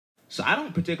So I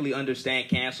don't particularly understand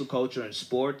cancel culture in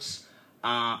sports.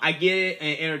 I get it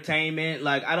in entertainment.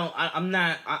 Like,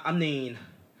 I mean,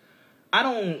 I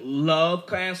don't love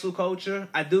cancel culture.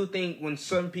 I do think when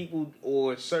certain people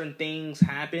or certain things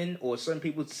happen or certain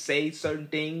people say certain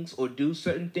things or do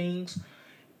certain things,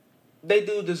 they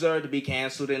do deserve to be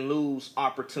canceled and lose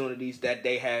opportunities that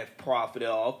they have profited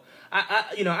off.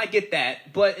 I get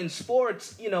that. But in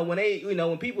sports,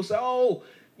 when people say, "Oh,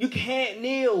 you can't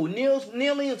kneel.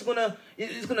 Kneeling is gonna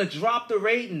drop the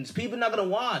ratings. People are not gonna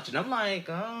watch." And I'm like,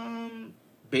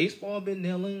 baseball has been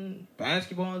kneeling,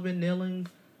 basketball has been kneeling.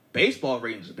 Baseball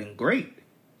ratings have been great.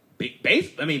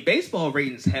 Baseball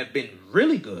ratings have been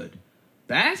really good.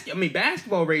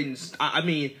 Basketball ratings.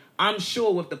 I'm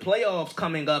sure with the playoffs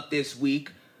coming up this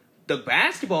week, the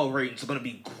basketball ratings are going to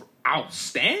be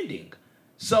outstanding.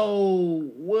 So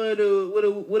what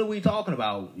are we talking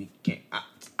about?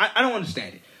 I don't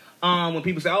understand it. When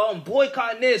people say, "Oh, I'm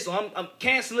boycotting this," or I'm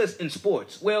canceling this in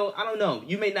sports. Well, I don't know.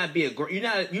 You may not be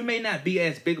you may not be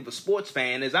as big of a sports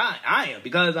fan as I am,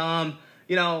 because when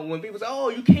people say, "Oh,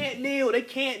 you can't kneel," they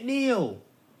can't kneel.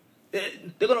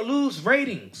 They're gonna lose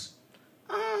ratings.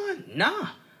 Nah.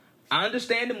 I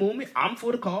understand the movement. I'm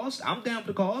for the cause. I'm down for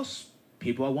the cause.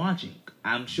 People are watching.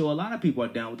 I'm sure a lot of people are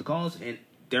down with the cause, and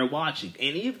they're watching.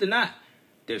 And even if they're not,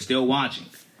 they're still watching.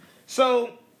 So,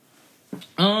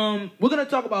 we're gonna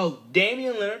talk about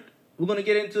Damian Lillard. We're gonna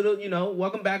get into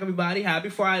welcome back, everybody. Happy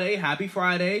Friday. Happy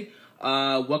Friday.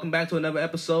 Welcome back to another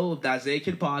episode of the Isaiah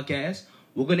Kid Podcast.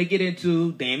 We're going to get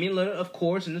into Damian Lillard, of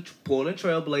course, and the Portland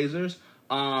Trail Blazers.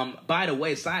 By the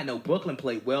way, side note, Brooklyn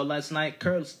played well last night.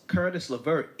 Curtis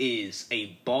LeVert is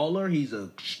a baller. He's a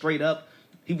straight up.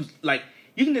 He was like,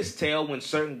 you can just tell when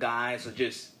certain guys are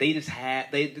they just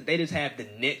have the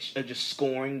niche of just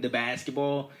scoring the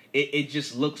basketball. It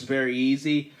just looks very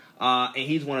easy. And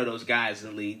he's one of those guys in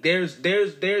the league. There's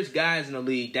guys in the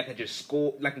league that can just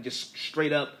score, like can just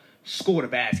straight up score the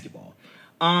basketball.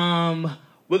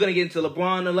 We're going to get into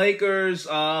LeBron and the Lakers,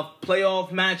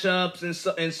 playoff matchups,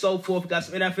 and so forth. We got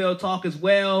some NFL talk as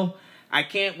well. I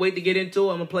can't wait to get into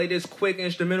it. I'm going to play this quick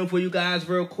instrumental for you guys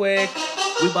real quick.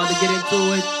 We about to get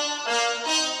into it.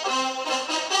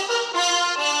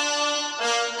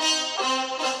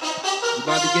 We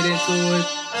about to get into it.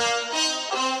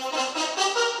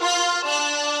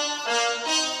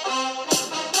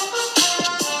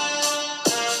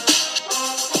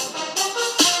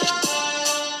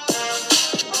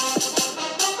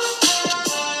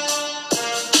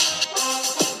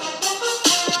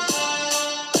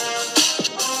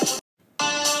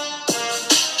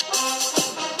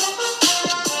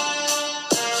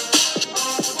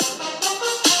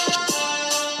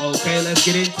 Okay, let's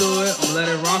get into it. I'm going to let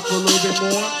it rock for a little bit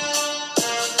more.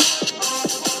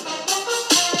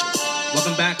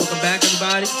 Welcome back,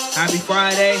 everybody. Happy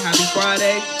Friday.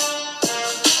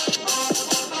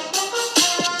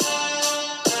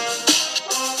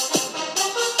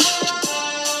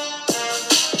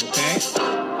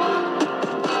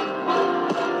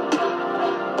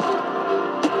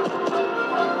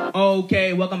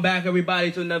 Okay, welcome back,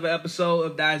 everybody, to another episode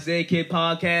of the Isaiah Kid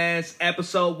Podcast,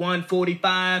 episode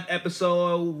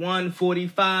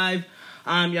 145.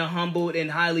 I'm your humbled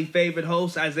and highly favored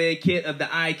host, Isaiah Kid of the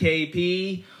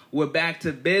IKP. We're back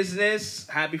to business.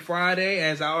 Happy Friday,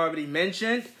 as I already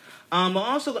mentioned. So we're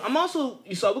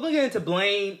gonna get into the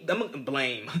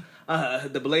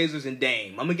Blazers and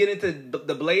Dame. I'm gonna get into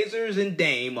the Blazers and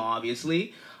Dame,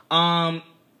 obviously.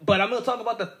 But I'm going to talk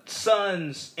about the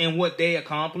Suns and what they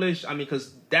accomplished.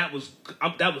 Because that was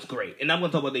great. And I'm going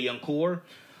to talk about the young core.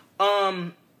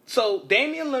 So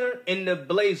Damian Lillard and the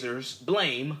Blazers,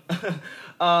 they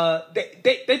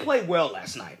played well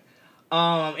last night.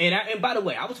 And by the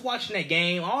way, I was watching that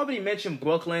game. I already mentioned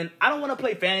Brooklyn. I don't want to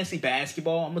play fantasy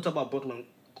basketball. I'm going to talk about Brooklyn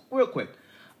real quick.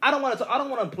 I don't want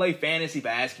to play fantasy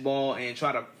basketball and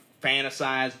try to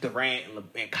fantasize Durant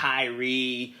and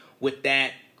Kyrie with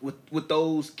that. With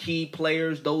those key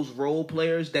players, those role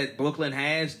players that Brooklyn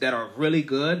has that are really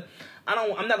good.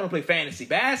 I'm not going to play fantasy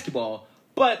basketball,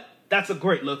 but that's a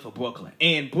great look for Brooklyn.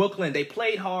 And Brooklyn, they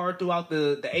played hard throughout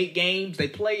the 8 games. They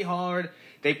played hard.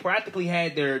 They practically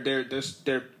had their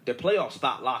playoff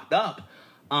spot locked up.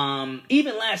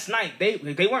 Even last night,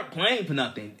 they weren't playing for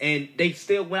nothing, and they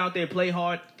still went out there, played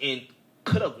hard, and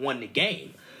could have won the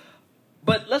game.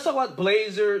 But let's talk about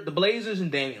the Blazers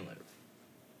and Damian Lillard.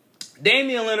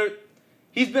 Damian Lillard,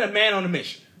 he's been a man on a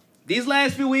mission. These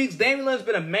last few weeks, Damian Lillard's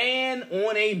been a man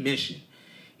on a mission.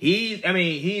 He's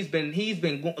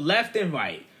been left and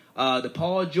right. The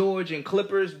Paul George and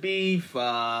Clippers beef,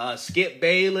 Skip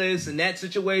Bayless and that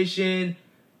situation,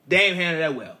 Dame handled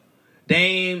that well.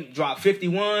 Dame dropped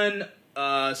 51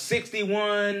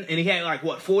 61, and he had like,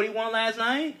 what, 41 last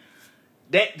night?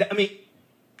 I mean,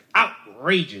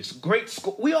 outrageous. Great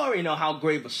score. We already know how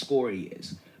great of a scorer he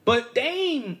is. But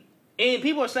Dame, and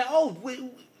people are saying, oh,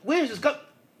 where's this cup?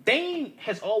 Dame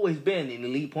has always been an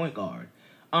elite point guard.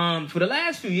 For the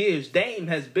last few years, Dame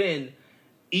has been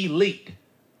elite.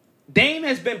 Dame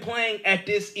has been playing at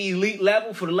this elite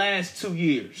level for the last 2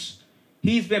 years.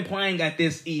 He's been playing at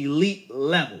this elite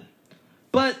level.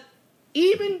 But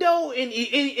even though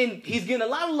he's getting a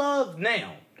lot of love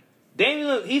now,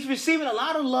 he's receiving a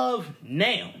lot of love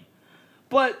now.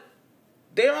 But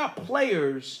there are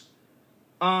players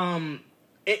in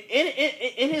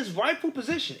his rightful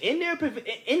position,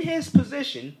 in his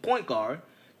position, point guard.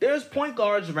 There's point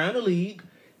guards around the league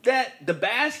that the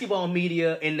basketball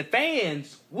media and the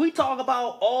fans, we talk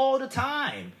about all the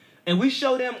time. And we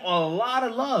show them a lot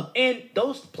of love. And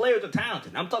those players are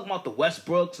talented. I'm talking about the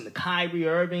Westbrooks and the Kyrie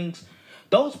Irvings.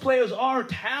 Those players are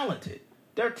talented.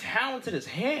 They're talented as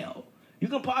hell. You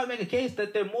can probably make a case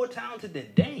that they're more talented than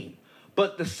Dame.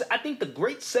 But I think the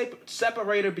great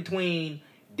separator between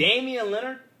Damian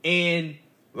Lillard and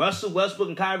Russell Westbrook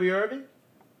and Kyrie Irving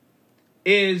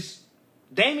is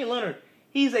Damian Lillard.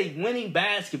 He's a winning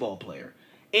basketball player,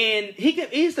 and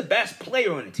he's the best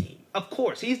player on the team. Of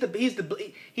course, he's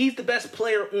the best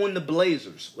player on the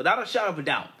Blazers, without a shadow of a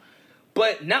doubt.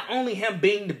 But not only him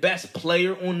being the best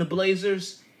player on the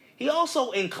Blazers, he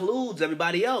also includes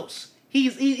everybody else.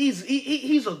 He's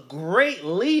a great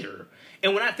leader.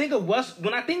 And when I think of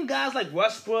guys like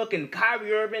Westbrook and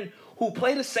Kyrie Irving who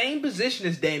play the same position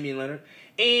as Damian Lillard,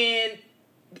 and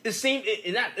it's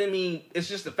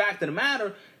just the fact of the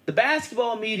matter. The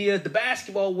basketball media, the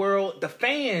basketball world, the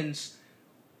fans,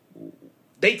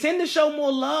 they tend to show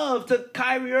more love to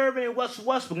Kyrie Irving and Russell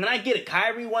Westbrook. And I get it.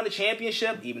 Kyrie won the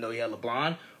championship, even though he had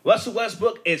LeBron. Russell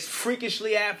Westbrook is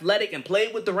freakishly athletic and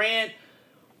played with Durant.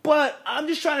 But I'm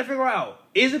just trying to figure out,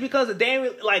 is it because of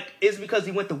Damian? Is it because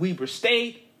he went to Weber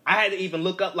State? I had to even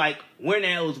look up, where in the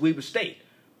hell is Weber State?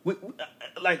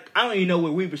 I don't even know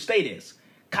where Weber State is.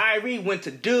 Kyrie went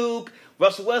to Duke.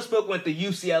 Russell Westbrook went to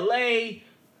UCLA.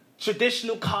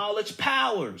 Traditional college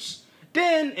powers.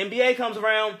 Then NBA comes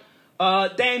around.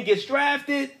 Dame gets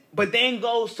drafted, but then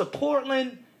goes to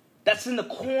Portland. That's in the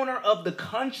corner of the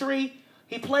country.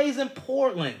 He plays in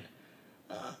Portland.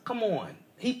 Come on.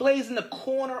 He plays in the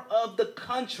corner of the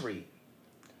country.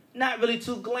 Not really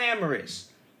too glamorous.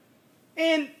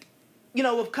 And,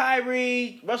 with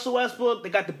Kyrie, Russell Westbrook, they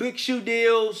got the big shoe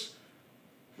deals.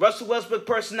 Russell Westbrook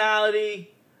personality,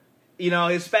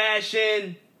 his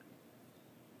fashion.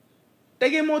 They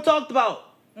get more talked about,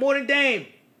 more than Dame.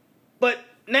 But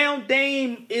now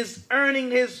Dame is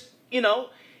earning his,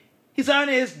 he's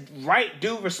earning his right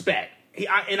due respect.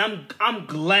 I'm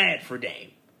glad for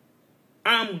Dame.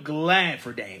 I'm glad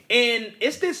for Dame. And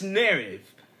it's this narrative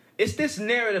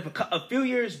a few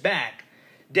years back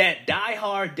that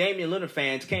diehard Damian Lillard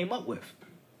fans came up with.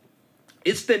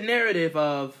 It's the narrative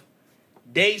of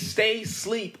they stay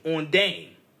sleep on Dame.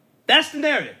 That's the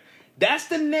narrative. That's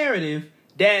the narrative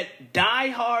that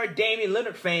diehard Damian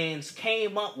Lillard fans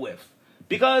came up with.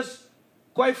 Because,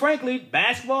 quite frankly,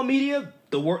 basketball media,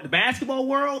 the basketball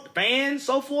world, fans,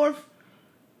 so forth,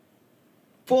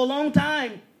 for a long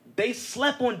time, they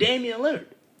slept on Damian Lillard.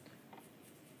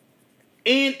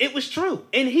 And it was true.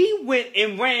 And he went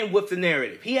and ran with the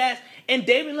narrative. And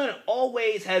Damian Lillard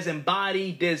always has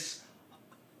embodied this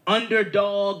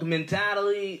underdog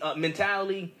mentality.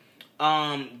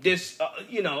 He's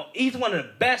one of the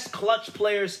best clutch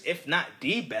players, if not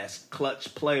the best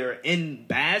clutch player in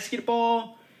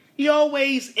basketball. He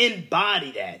always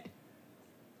embodied that.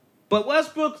 But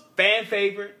Westbrook's fan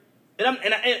favorite,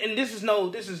 and this is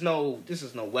no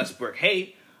Westbrook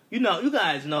hate. You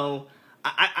guys know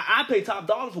I pay top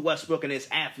dollars for Westbrook and his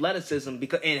athleticism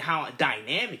and how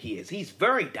dynamic he is. He's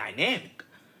very dynamic.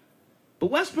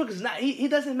 But Westbrook is not. He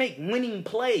doesn't make winning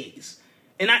plays.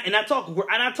 And I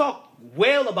talk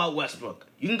well about Westbrook.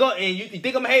 You can go and you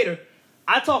think I'm a hater.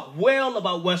 I talked well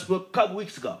about Westbrook a couple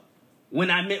weeks ago. When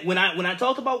I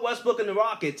talked about Westbrook and the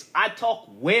Rockets, I talked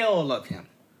well of him.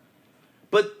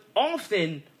 But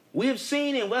often we have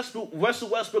seen in Russell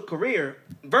Westbrook's career,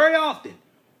 very often,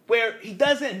 where he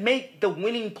doesn't make the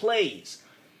winning plays.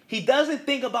 He doesn't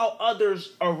think about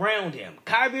others around him.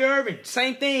 Kyrie Irving,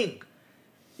 same thing.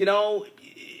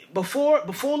 Before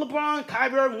LeBron,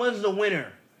 Kyrie Irving wasn't a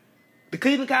winner. The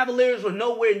Cleveland Cavaliers were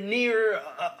nowhere near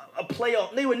a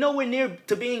playoff. They were nowhere near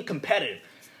to being competitive,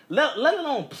 let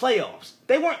alone playoffs.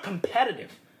 They weren't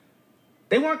competitive.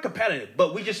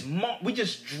 But we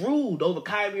just drooled over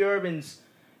Kyrie Irving's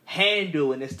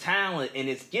handle and his talent and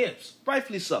his gifts.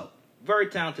 Rightfully so. Very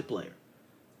talented player.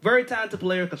 Very talented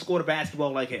player, can score the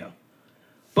basketball like hell.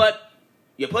 But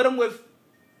you put him with,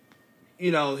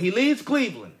 he leaves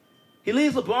Cleveland. He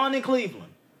leaves LeBron in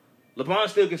Cleveland. LeBron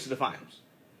still gets to the finals.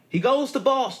 He goes to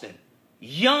Boston.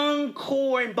 Young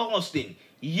core in Boston.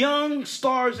 Young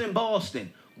stars in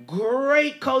Boston.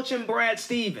 Great coach in Brad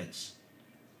Stevens.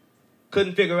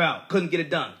 Couldn't get it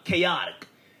done. Chaotic.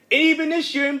 And even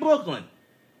this year in Brooklyn.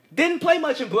 Didn't play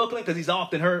much in Brooklyn because he's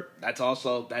often hurt. That's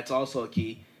also a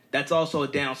key. That's also a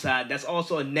downside. That's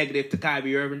also a negative to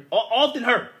Kyrie Irving. Often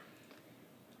hurt.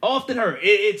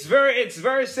 It's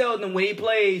very seldom when he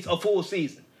plays a full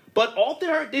season. But often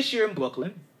hurt this year in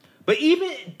Brooklyn. But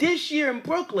even this year in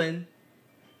Brooklyn,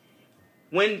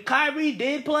 when Kyrie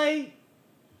did play,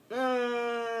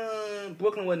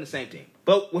 Brooklyn wasn't the same team.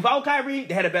 But without Kyrie,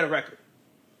 they had a better record.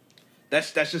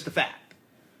 That's just a fact.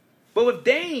 But with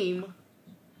Dame,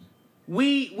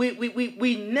 we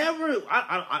never.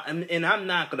 And I'm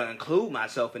not gonna include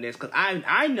myself in this because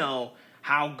I know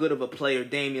how good of a player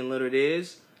Damian Lillard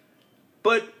is.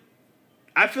 But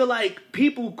I feel like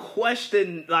people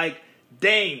question, like,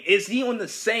 Dame, is he on the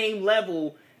same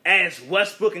level as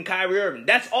Westbrook and Kyrie Irving?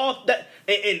 That's all that,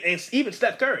 and even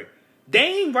Steph Curry.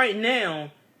 Dame right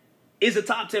now is a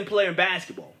top 10 player in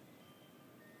basketball.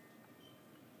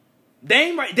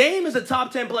 Dame is a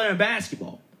top 10 player in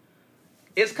basketball.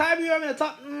 Is Kyrie Irving a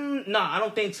top? No, I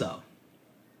don't think so.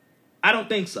 I don't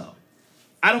think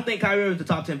Kyrie Irving is a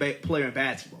top 10 player in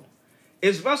basketball.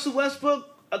 Is Russell Westbrook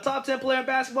a top 10 player in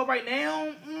basketball right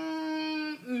now?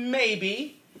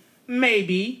 Maybe.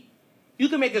 You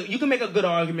can make a good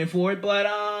argument for it, but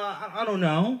I don't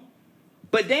know.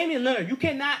 But Damian Lillard, you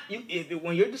cannot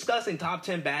when you're discussing top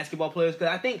 10 basketball players, because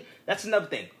I think that's another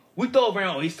thing. We throw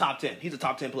around, he's top 10. He's a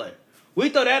top 10 player. We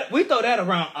throw that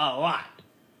around a lot.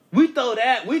 We throw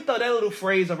that little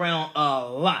phrase around a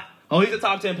lot. Oh, he's a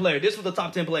top 10 player. This was a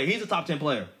top 10 player. He's a top 10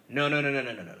 player. No. Damian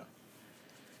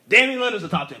Lillard's a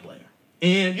top 10 player.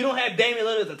 And you don't have Damian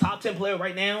Lillard as a top 10 player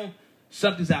right now,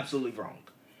 something's absolutely wrong.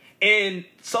 And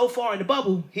so far in the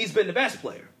bubble, he's been the best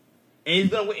player.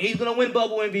 And he's gonna win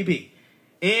bubble MVP.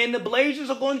 And the Blazers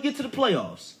are going to get to the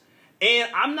playoffs. And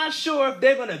I'm not sure if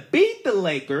they're gonna beat the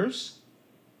Lakers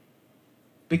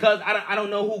because I don't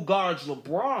know who guards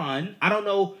LeBron. I don't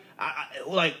know,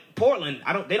 like Portland.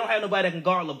 They don't have nobody that can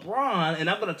guard LeBron, and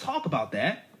I'm gonna talk about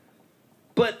that.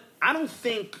 But I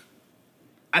think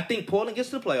Portland gets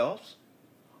to the playoffs.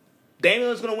 Damian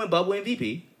is gonna win bubble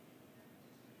MVP,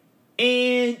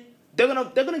 and they're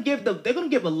gonna give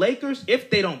the Lakers, if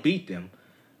they don't beat them,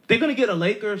 they're gonna give the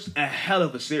Lakers a hell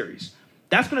of a series.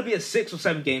 That's gonna be a 6 or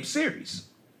 7 game series.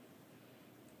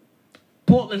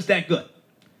 Portland's that good.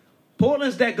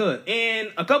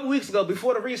 And a couple weeks ago,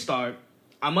 before the restart,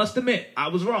 I must admit I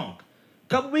was wrong. A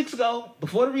couple weeks ago,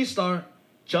 before the restart,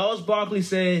 Charles Barkley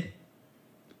said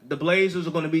the Blazers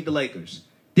are gonna beat the Lakers.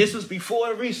 This was before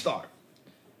the restart.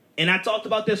 And I talked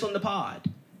about this on the pod.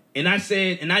 And I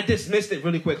said, and I dismissed it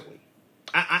really quickly.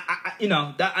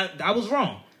 I was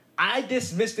wrong. I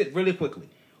dismissed it really quickly.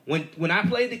 When I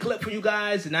played the clip for you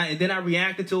guys and then I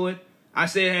reacted to it, I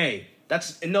said, hey,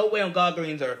 that's in no way on God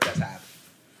Green's earth that's happening.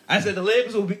 I said the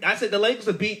Lakers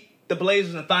will beat the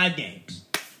Blazers in 5 games.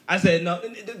 I said, no,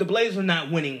 the Blazers are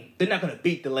not winning. They're not going to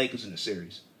beat the Lakers in the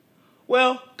series.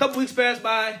 Well, a couple weeks passed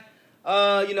by.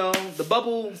 The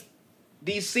bubble,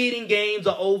 these seeding games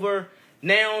are over.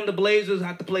 Now the Blazers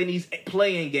have to play these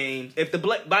play-in games. If the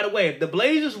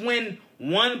Blazers win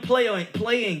one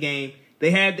play-in game,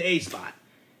 they have the 8th spot.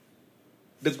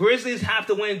 The Grizzlies have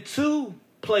to win 2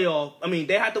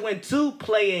 they have to win 2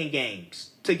 play-in games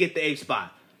to get the 8th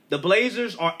spot. The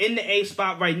Blazers are in the 8th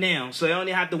spot right now, so they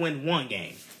only have to win 1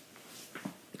 game.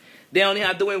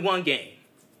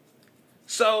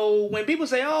 So when people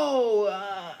say,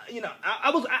 I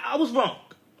was wrong.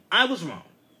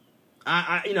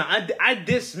 I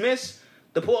dismissed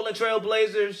the Portland Trail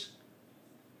Blazers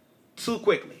too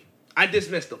quickly. I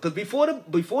dismissed them because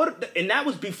and that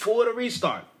was before the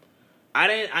restart. I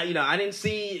didn't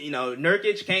see,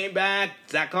 Nurkic came back,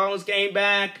 Zach Collins came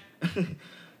back.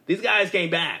 These guys came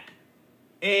back.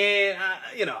 And,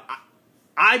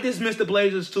 I dismissed the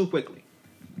Blazers too quickly.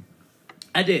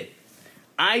 I did.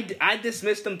 I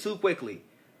dismissed them too quickly.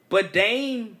 But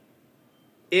Dame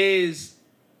is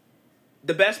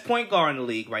the best point guard in the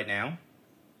league right now.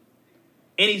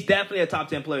 And he's definitely a top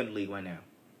 10 player in the league right now.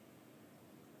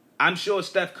 I'm sure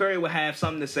Steph Curry will have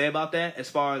something to say about that as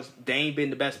far as Dame being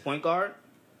the best point guard.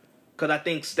 Because I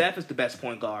think Steph is the best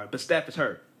point guard, but Steph is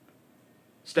hurt.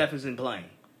 Steph isn't playing.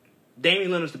 Damian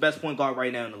Lillard is the best point guard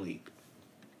right now in the league.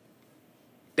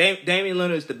 Damian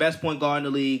Lillard is the best point guard in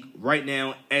the league right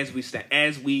now as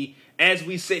we as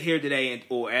we sit here today,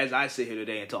 or as I sit here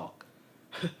today and talk.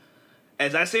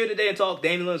 As I sit here today and talk,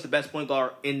 Damian Lillard is the best point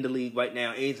guard in the league right now,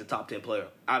 and he's a top 10 player,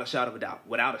 without a shadow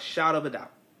of a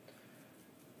doubt.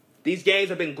 These games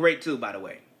have been great too, by the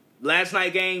way. Last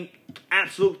night game,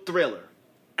 absolute thriller.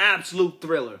 I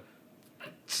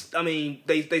mean,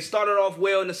 they started off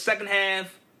well in the second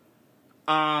half.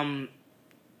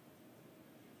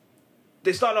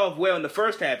 They started off well in the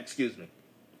first half, excuse me.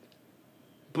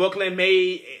 Brooklyn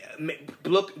made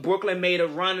a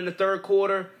run in the third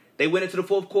quarter. They went into the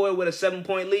fourth quarter with a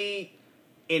 7-point lead,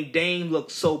 and Dame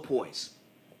looked so poised.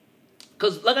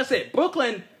 Because, like I said,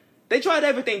 Brooklyn, they tried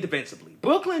everything defensively.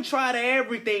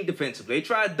 They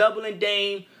tried doubling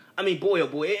Dame. I mean, boy, oh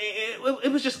boy,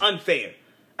 it was just unfair.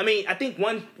 I mean, I think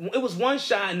it was one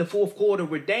shot in the fourth quarter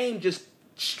where Dame just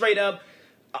straight up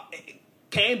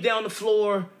came down the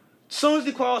floor. As soon as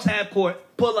he crossed half court,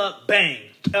 pull up, bang.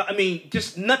 I mean,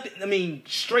 just nothing. I mean,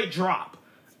 straight drop.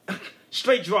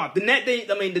 Straight drop. The net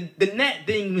didn't. I mean, the net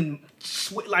didn't even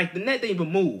the net didn't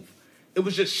even move. It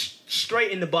was just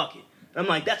straight in the bucket. I'm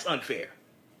like, that's unfair.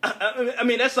 I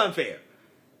mean, that's unfair.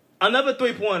 Another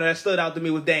 3-pointer that stood out to me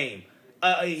was Dame.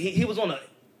 He was on a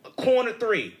corner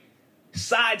three,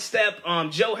 sidestep.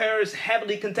 Joe Harris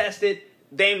heavily contested.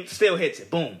 Dame still hits it.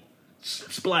 Boom,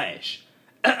 splash.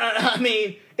 I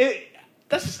mean,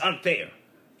 that's just unfair.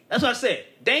 That's what I said.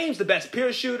 Dame's the best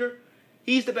pure shooter.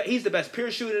 He's the best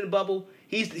pure shooter in the bubble.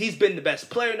 He's been the best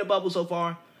player in the bubble so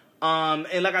far.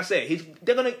 And like I said,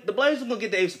 the Blazers are gonna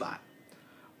get the 8th spot.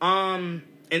 And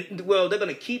well, they're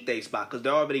gonna keep the 8th spot because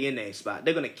they're already in the 8th spot.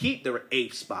 They're gonna keep their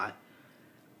 8th spot.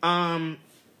 And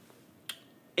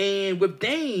with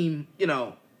Dame, you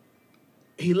know,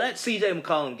 he let C.J.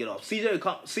 McCollum get off. C.J.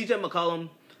 McCollum,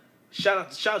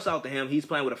 shouts out to him. He's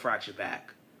playing with a fractured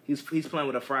back. He's playing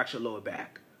with a fractured lower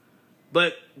back.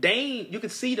 But Dame, you can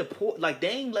see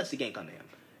Dame lets the game come to him.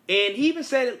 And he even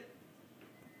said it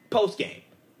post-game.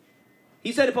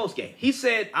 He said,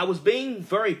 I was being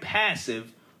very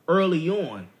passive early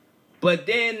on. But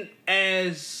then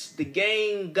as the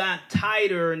game got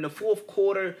tighter and the fourth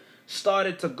quarter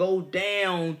started to go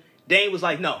down, Dame was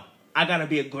like, no, I got to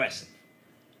be aggressive.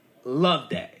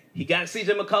 Love that. He got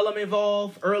C.J. McCollum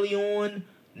involved early on.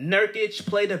 Nurkic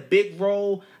played a big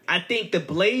role. I think the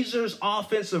Blazers'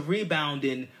 offensive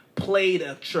rebounding played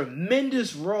a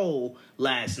tremendous role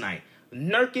last night.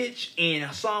 Nurkic and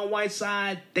Hassan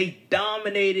Whiteside, they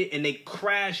dominated and they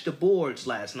crashed the boards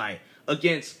last night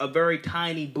against a very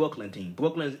tiny Brooklyn team.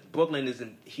 Brooklyn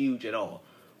isn't huge at all.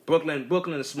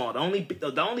 Brooklyn is small. The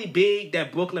only big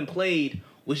that Brooklyn played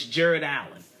was Jared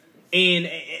Allen.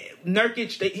 And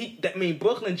Nurkic,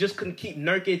 Brooklyn just couldn't keep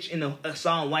Nurkic and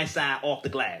Hassan Whiteside off the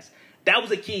glass. That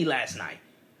was a key last night.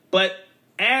 But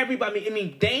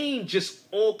everybody, Dame just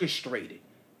orchestrated.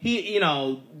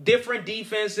 Different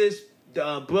defenses.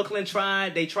 Brooklyn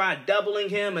they tried doubling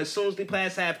him as soon as they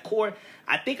passed half court.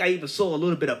 I think I even saw a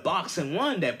little bit of boxing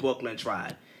one that Brooklyn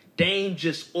tried. Dame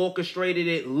just orchestrated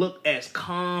it, looked as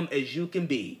calm as you can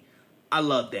be. I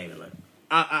love Dame Lillard.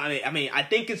 I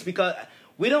think it's because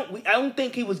I don't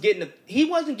think he wasn't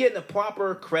getting the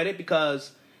proper credit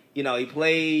because, he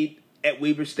played at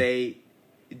Weber State.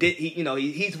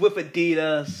 He's with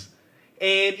Adidas.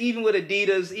 And even with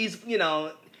Adidas, he's,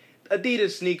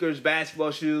 Adidas sneakers,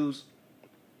 basketball shoes.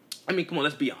 Come on,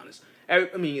 let's be honest. A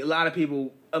lot of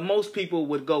people, most people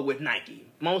would go with Nike.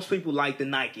 Most people like the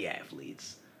Nike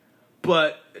athletes.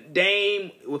 But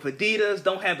Dame with Adidas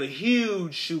don't have a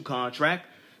huge shoe contract.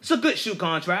 It's a good shoe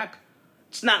contract.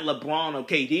 It's not LeBron or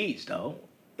KD's though.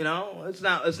 It's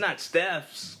not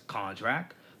Steph's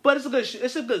contract. But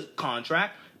it's a good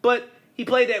contract. But he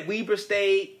played at Weber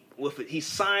State. He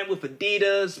signed with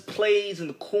Adidas. Plays in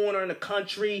the corner in the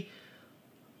country.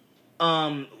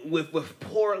 With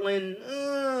Portland.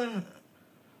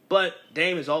 But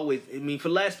Dame is always, for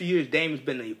the last few years, Dame has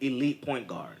been an elite point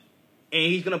guard. And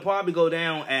he's going to probably go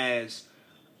down as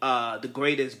the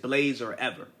greatest Blazer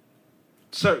ever.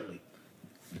 Certainly.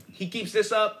 He keeps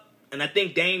this up, and I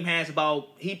think Dame has about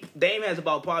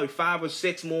probably 5 or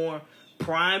 6 more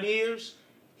prime years.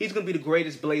 He's going to be the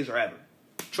greatest Blazer ever.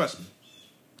 Trust me.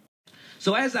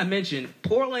 So as I mentioned,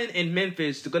 Portland and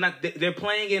Memphis, they're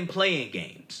playing in play-in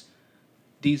games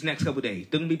these next couple days.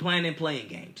 They're going to be playing in play-in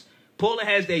games. Portland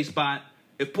has the 8th spot.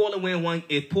 If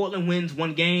Portland wins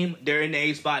one game, they're in the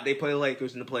 8th spot. They play the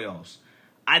Lakers in the playoffs.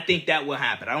 I think that will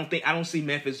happen. I don't see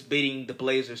Memphis beating the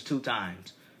Blazers 2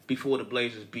 times before the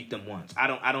Blazers beat them once.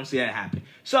 I don't see that happening.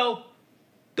 So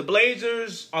the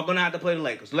Blazers are going to have to play the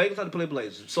Lakers. The Lakers have to play the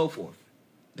Blazers, so forth.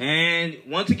 And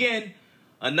once again,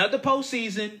 another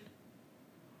postseason.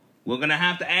 We're going to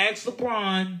have to ask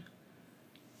LeBron,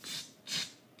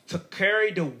 to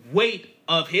carry the weight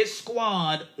of his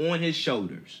squad on his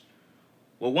shoulders.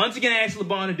 Well, once again, I asked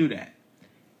LeBron to do that.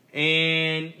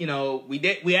 And, you know,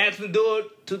 we asked him to do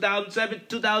it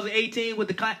 2018 with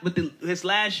his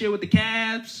last year with the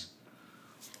Cavs.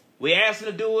 We asked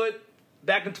him to do it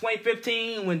back in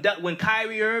 2015 when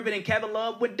Kyrie Irving and Kevin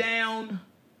Love went down.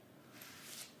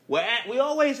 We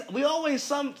always in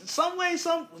some form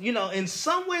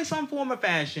or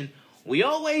fashion, we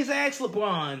always ask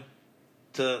LeBron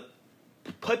to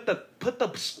put the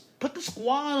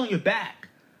squad on your back.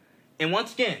 And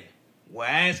once again, we're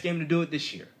asking him to do it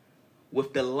this year.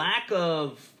 With the lack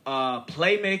of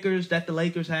playmakers that the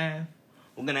Lakers have,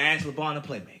 we're gonna ask LeBron to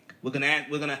play make. They're gonna ask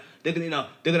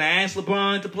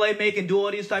LeBron to play make and do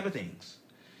all these type of things.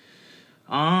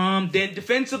 Then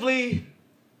defensively,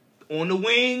 on the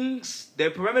wings,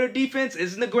 their perimeter defense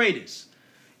isn't the greatest.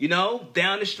 You know,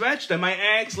 down the stretch, they might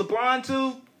ask LeBron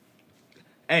to,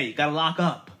 hey, you gotta lock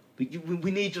up.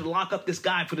 We need you to lock up this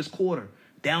guy for this quarter.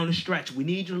 Down the stretch, we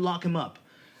need you to lock him up.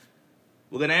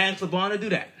 We're gonna ask LeBron to do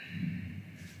that.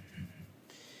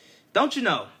 Don't you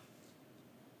know?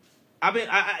 I've been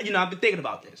thinking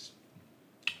about this.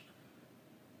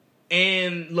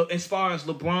 And look, as far as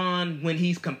LeBron, when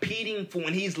he's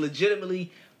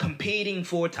legitimately competing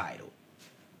for a title,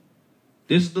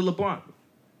 this is the LeBron.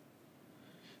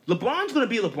 LeBron's going to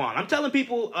be LeBron. I'm telling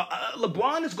people,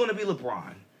 LeBron is going to be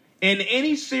LeBron. In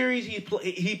any series he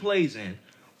plays in,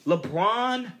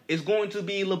 LeBron is going to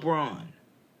be LeBron.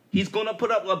 He's going to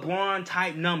put up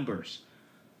LeBron-type numbers.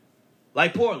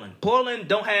 Like Portland. Portland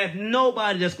don't have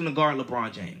nobody that's going to guard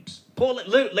LeBron James. Portland,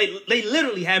 they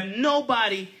literally have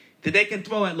nobody that they can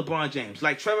throw at LeBron James.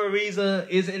 Like Trevor Ariza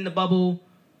is in the bubble.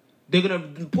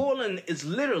 Portland is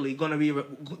literally going to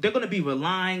be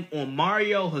relying on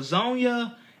Mario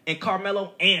Hezonja and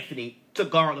Carmelo Anthony to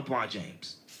guard LeBron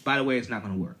James. By the way, it's not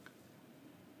going to work.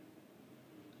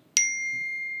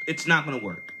 It's not going to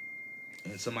work.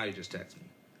 And somebody just texted me.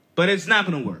 But it's not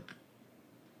going to work.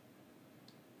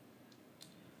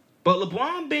 But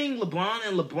LeBron being LeBron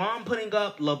and LeBron putting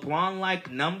up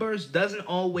LeBron-like numbers doesn't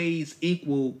always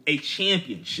equal a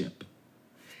championship.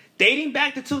 Dating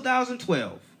back to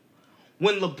 2012,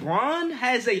 when LeBron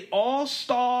has an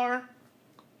all-star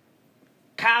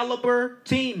caliber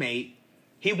teammate,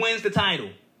 he wins the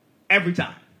title every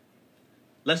time.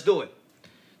 Let's do it.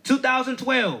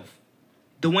 2012,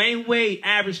 Dwayne Wade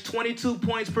averaged 22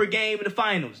 points per game in the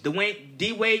finals.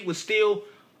 D. Wade was still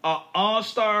an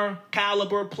all-star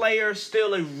caliber player,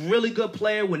 still a really good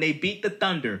player when they beat the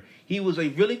Thunder. He was a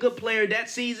really good player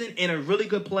that season and a really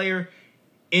good player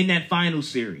in that final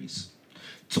series.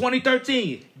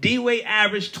 2013, D-Wade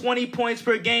averaged 20 points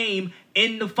per game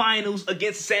in the finals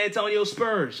against the San Antonio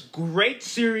Spurs. Great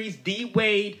series.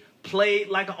 D-Wade played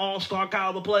like an all-star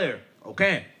caliber player.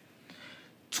 Okay.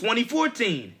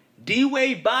 2014,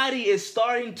 D-Wade's body is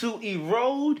starting to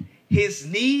erode. His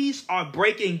knees are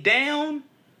breaking down.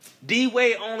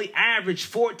 D-Wade only averaged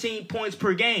 14 points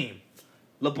per game.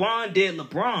 LeBron did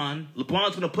LeBron.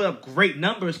 LeBron's going to put up great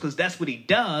numbers because that's what he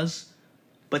does.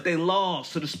 But they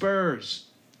lost to the Spurs.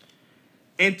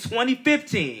 In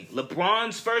 2015,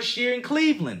 LeBron's first year in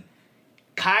Cleveland,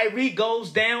 Kyrie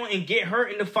goes down and get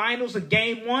hurt in the finals of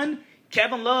Game 1.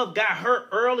 Kevin Love got hurt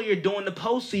earlier during the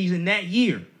postseason that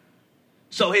year.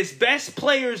 So his best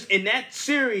players in that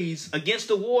series against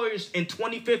the Warriors in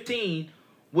 2015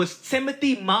 was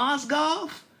Timothy Mozgov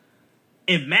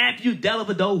and Matthew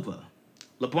Dellavedova.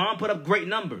 LeBron put up great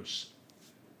numbers.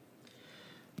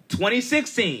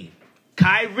 2016,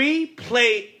 Kyrie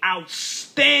played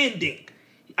outstanding.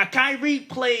 Kyrie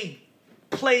played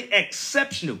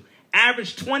exceptional.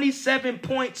 Averaged 27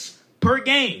 points per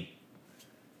game.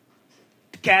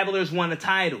 The Cavaliers won the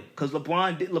title because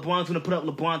LeBron's going to put up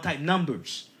LeBron-type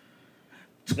numbers.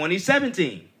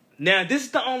 2017. Now, this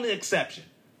is the only exception.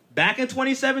 Back in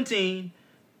 2017,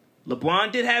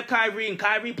 LeBron did have Kyrie, and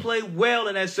Kyrie played well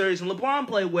in that series, and LeBron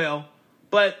played well,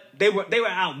 but they were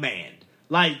outmanned.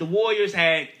 Like, the Warriors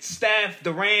had Steph,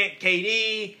 Durant,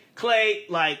 KD, Clay.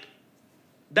 Like,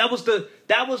 that was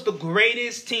the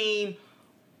greatest team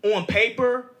on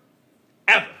paper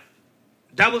ever.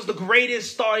 That was the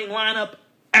greatest starting lineup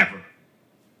ever.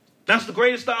 That's the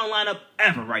greatest starting lineup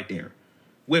ever right there.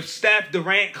 With Steph,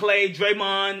 Durant, Clay,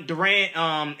 Draymond, Durant,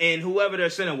 and whoever their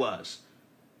center was.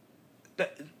 The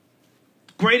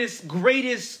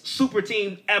greatest super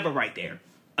team ever right there.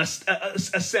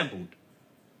 Assembled.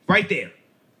 Right there.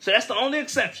 So that's the only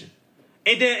exception.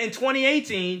 And then in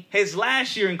 2018, his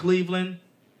last year in Cleveland,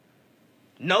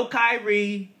 no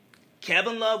Kyrie.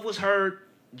 Kevin Love was hurt.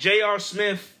 J.R.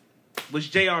 Smith was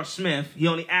J.R. Smith. He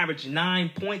only averaged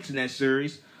 9 points in that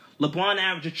series. LeBron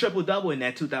averaged a triple-double in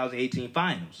that 2018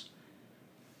 finals.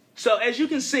 So as you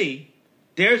can see,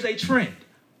 there's a trend.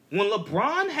 When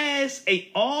LeBron has an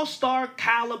all-star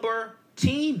caliber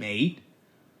teammate,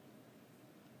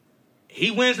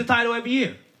 he wins the title every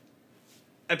year.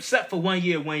 Except for 1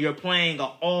 year when you're playing an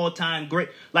all-time great.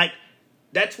 Like,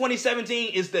 that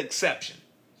 2017 is the exception.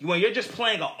 When you're just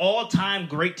playing an all-time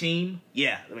great team,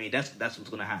 yeah, I mean, that's what's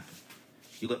going to happen.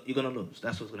 You're going to lose.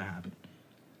 That's what's going to happen.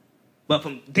 But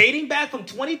from dating back from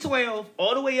 2012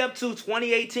 all the way up to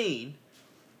 2018,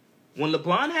 when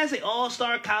LeBron has an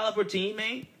all-star caliber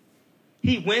teammate,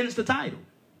 he wins the title.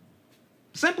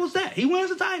 Simple as that. He wins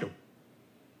the title.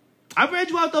 I read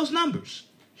you out those numbers.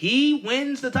 He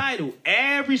wins the title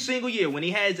every single year when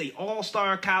he has an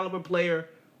all-star caliber player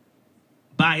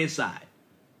by his side.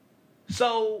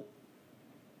 So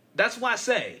that's why I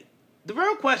say the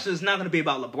real question is not going to be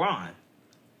about LeBron.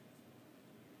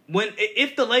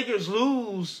 If the Lakers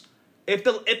lose, if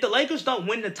the Lakers don't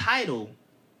win the title,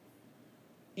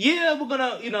 yeah, we're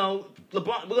gonna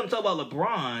LeBron. We're gonna talk about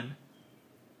LeBron,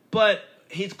 but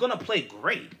he's gonna play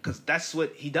great because that's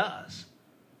what he does.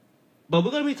 But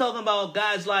we're gonna be talking about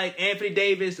guys like Anthony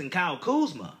Davis and Kyle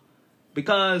Kuzma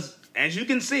because, as you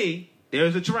can see,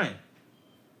 there's a trend.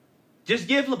 Just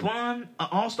give LeBron an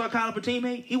all-star caliber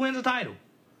teammate, he wins the title.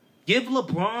 Give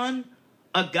LeBron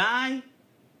a guy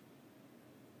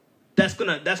that's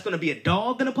gonna be a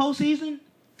dog in the postseason,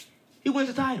 he wins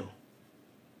the title.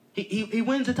 He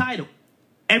wins the title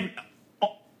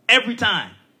every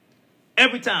time.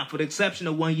 Every time, for the exception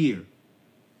of 1 year.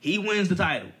 He wins the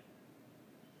title.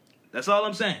 That's all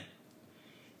I'm saying.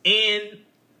 And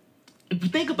if you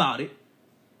think about it,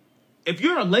 if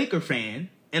you're a Laker fan,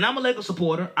 and I'm a Lakers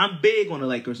supporter, I'm big on the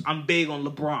Lakers. I'm big on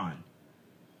LeBron.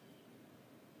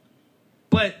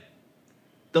 But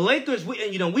the Lakers,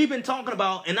 we've been talking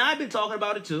about, and I've been talking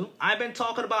about it too. I've been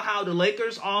talking about how the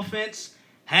Lakers offense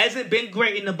hasn't been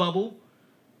great in the bubble.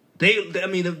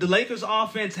 The Lakers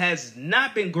offense has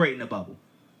not been great in the bubble.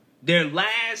 They're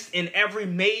last in every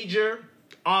major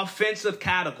offensive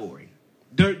category.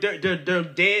 They're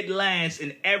dead last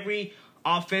in every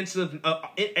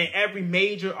in every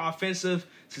major offensive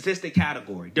statistic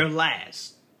category. They're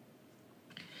last.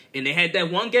 And they had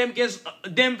that one game against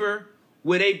Denver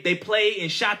where they played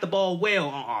and shot the ball well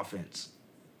on offense.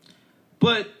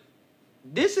 But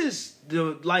this is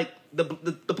the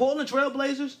Portland Trail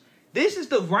Blazers. This is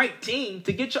the right team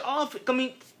to get your offense. I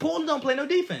mean, Portland don't play no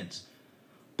defense.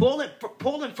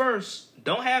 Portland first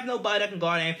don't have nobody that can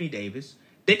guard Anthony Davis.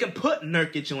 They can put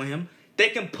Nurkic on him. They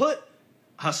can put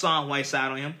Hassan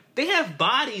Whiteside on him. They have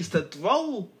bodies to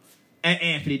throw at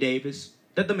Anthony Davis.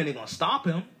 That doesn't mean they're going to stop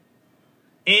him.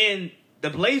 And the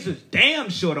Blazers damn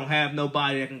sure don't have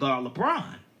nobody that can guard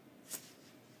LeBron.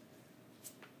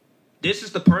 This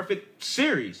is the perfect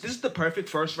series. This is the perfect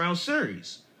first-round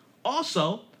series.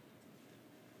 Also,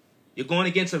 you're going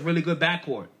against a really good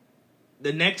backcourt.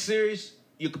 The next series,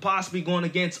 you could possibly be going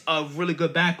against a really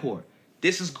good backcourt.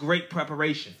 This is great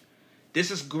preparation.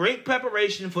 This is great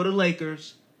preparation for the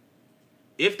Lakers.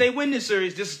 If they win this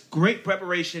series, this is great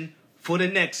preparation for the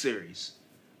next series.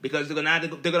 Because they're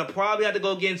gonna probably have to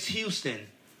go against Houston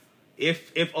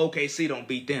if OKC don't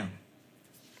beat them.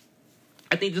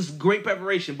 I think this is great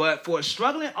preparation. But for a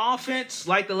struggling offense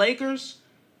like the Lakers,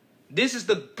 this is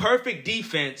the perfect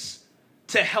defense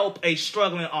to help a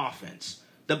struggling offense.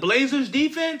 The Blazers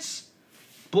defense,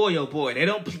 boy oh boy, they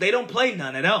don't play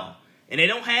none at all. And they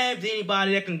don't have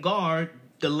anybody that can guard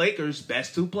the Lakers'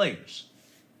 best two players.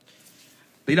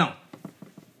 They don't.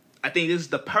 I think this is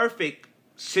the perfect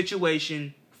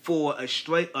situation for a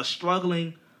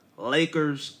struggling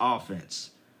Lakers offense.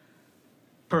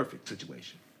 Perfect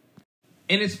situation.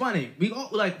 And it's funny. We all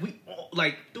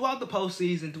throughout the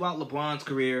postseason, throughout LeBron's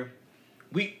career,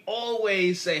 we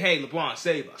always say, "Hey, LeBron,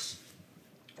 save us."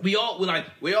 We're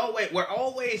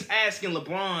always asking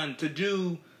LeBron to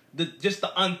do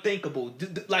the unthinkable.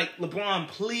 Like, LeBron,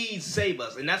 please save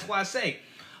us. And that's why I say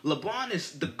LeBron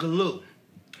is the glue.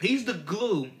 He's the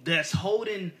glue that's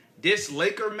holding this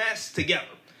Laker mess together.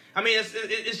 I mean,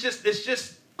 it's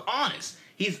just honest.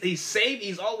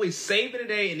 He's always saving the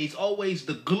day, and he's always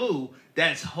the glue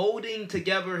that's holding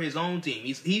together his own team.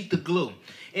 He's the glue.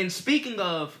 And speaking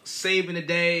of saving the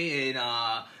day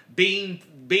and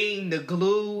being the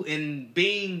glue and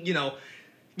being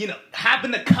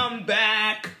having to come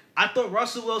back, I thought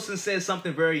Russell Wilson said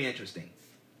something very interesting.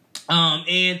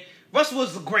 And Russell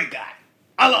Wilson's a great guy.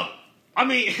 I love him. I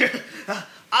mean,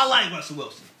 I like Russell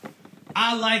Wilson.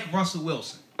 I like Russell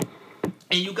Wilson.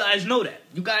 And you guys know that.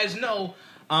 You guys know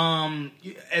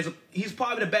he's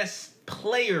probably the best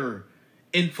player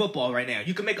in football right now.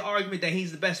 You can make an argument that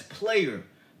he's the best player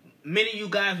many of you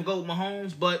guys will go with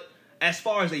Mahomes, but as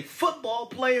far as a football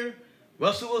player,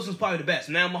 Russell Wilson's probably the best.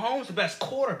 Now, Mahomes the best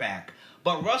quarterback,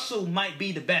 but Russell might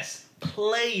be the best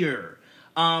player.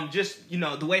 Just,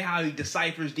 the way how he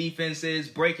deciphers defenses,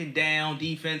 breaking down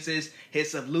defenses,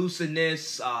 his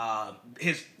elusiveness,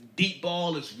 his deep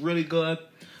ball is really good,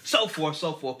 so forth,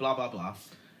 blah, blah, blah.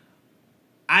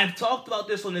 I've talked about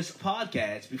this on this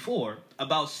podcast before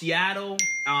about Seattle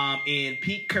and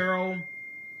Pete Carroll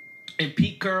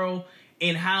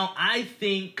and how I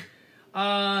think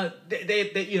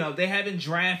they haven't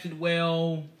drafted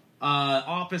well.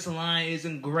 Offensive line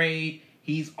isn't great.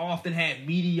 He's often had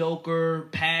mediocre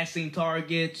passing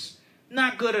targets.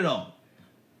 Not good at all.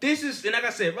 And like I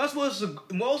said,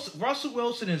 Russell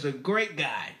Wilson is a great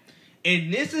guy.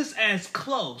 And this is as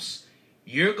close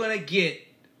you're going to get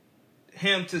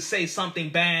him to say something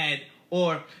bad,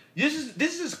 or this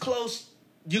is as close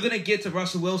you're going to get to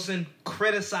Russell Wilson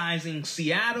criticizing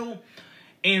Seattle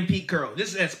and Pete Carroll.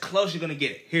 This is as close you're going to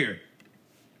get it. Here.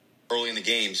 Early in the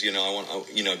games, I want,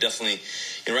 definitely,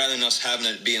 rather than us having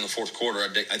it be in the fourth quarter,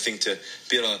 I think to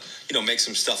be able to, make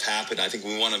some stuff happen. I think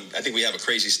we have a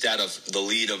crazy stat of the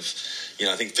lead of,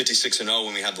 I think 56-0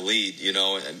 when we have the lead,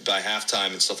 by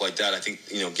halftime and stuff like that. I think,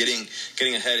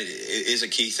 getting ahead is a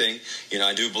key thing.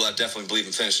 I do definitely believe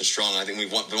in finishing strong. I think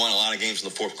we've won a lot of games in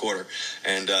the fourth quarter,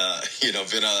 and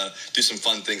do some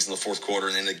fun things in the fourth quarter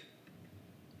and then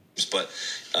but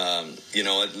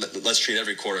let's treat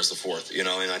every quarter as the fourth, and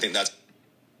I think that's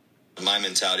my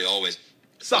mentality always.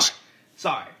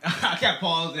 Sorry, I can't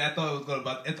pause. I thought it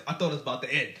was about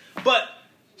to end, but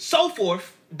so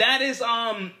forth. That is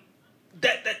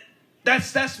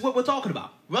that's what we're talking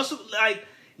about. Russell,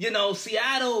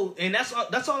 Seattle, and that's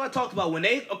all I talked about when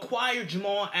they acquired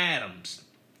Jamal Adams.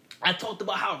 I talked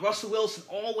about how Russell Wilson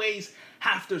always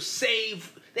have to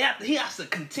save. He has to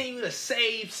continue to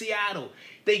save Seattle.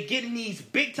 They get in these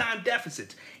big-time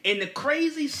deficits. And the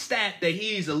crazy stat that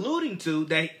he's alluding to,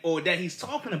 that he's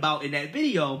talking about in that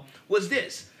video, was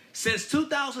this. Since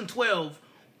 2012,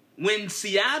 when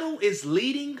Seattle is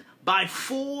leading by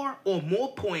 4 or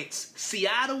more points,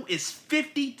 Seattle is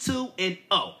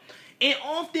 52-0. And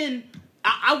often,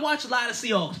 I watch a lot of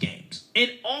Seahawks games. And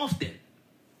often,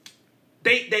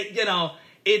 they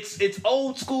it's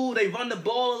old school. They run the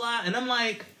ball a lot. And I'm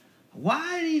like,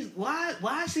 why is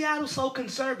Seattle so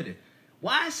conservative?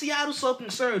 Why is Seattle so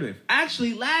conservative?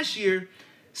 Actually, last year,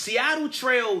 Seattle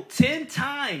trailed 10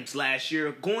 times last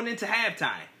year going into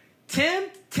halftime. 10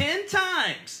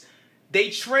 times they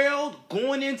trailed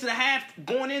going into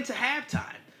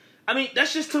halftime. I mean,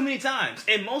 that's just too many times.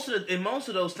 And most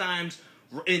of those times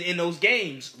in those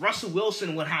games, Russell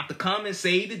Wilson would have to come and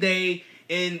save the day,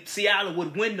 and Seattle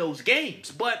would win those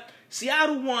games. But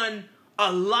Seattle won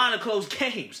a lot of close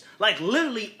games. Like,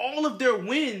 literally, all of their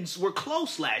wins were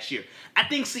close last year. I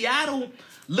think Seattle,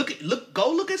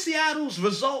 go look at Seattle's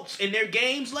results in their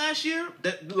games last year,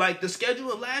 the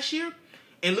schedule of last year,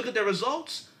 and look at their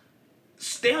results.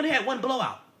 They only had one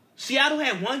blowout. Seattle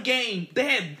had one game.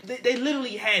 They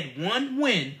literally had one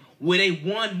win where they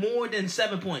won more than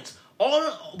 7 points.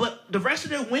 But the rest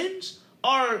of their wins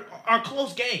are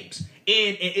close games.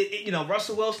 And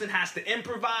Russell Wilson has to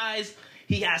improvise.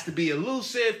 He has to be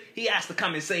elusive. He has to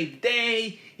come and save the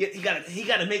day. He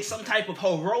got to make some type of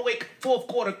heroic fourth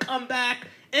quarter comeback.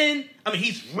 And I mean,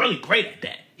 he's really great at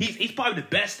that. He's probably the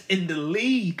best in the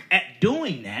league at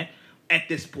doing that at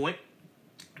this point.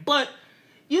 But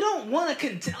you don't want to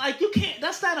contend. You can't.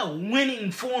 That's not a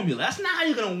winning formula. That's not how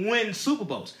you're going to win Super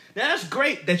Bowls. Now, that's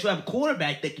great that you have a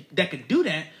quarterback that can do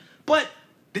that. But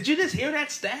did you just hear that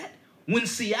stat? When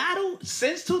Seattle,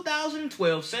 since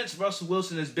 2012, since Russell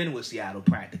Wilson has been with Seattle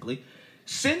practically,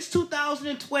 since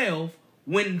 2012,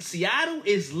 when Seattle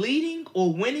is leading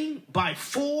or winning by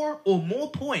 4 or more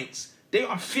points, they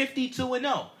are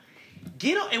 52-0.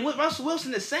 And what Russell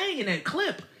Wilson is saying in that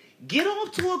clip, get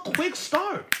off to a quick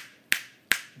start.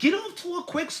 Get off to a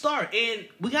quick start. And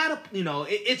we got to,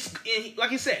 it's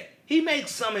like I said, he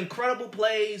makes some incredible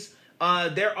plays.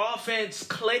 Their offense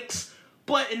clicks.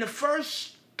 But in the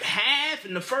first half,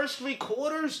 in the first 3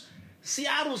 quarters,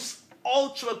 Seattle's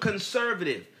ultra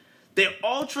conservative. They're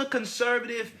ultra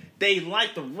conservative. They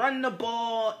like to run the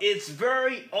ball. It's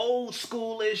very old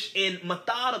schoolish and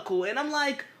methodical. And I'm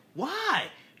like, why?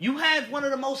 You have one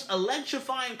of the most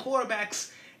electrifying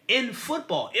quarterbacks in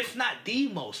football, if not the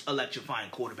most electrifying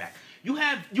quarterback. You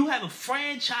have a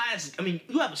franchise. I mean,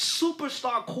 you have a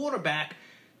superstar quarterback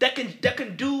that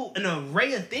can do an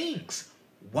array of things.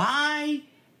 Why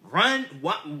run?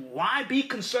 Why be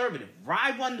conservative?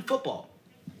 Why run the football?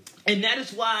 And that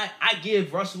is why I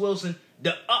give Russell Wilson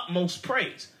the utmost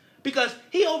praise, because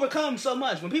he overcomes so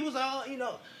much. When people say,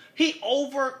 He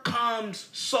overcomes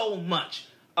so much.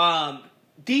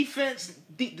 Defense,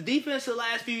 the defense of the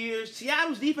last few years,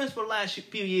 Seattle's defense for the last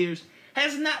few years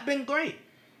has not been great.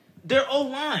 Their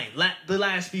O-line the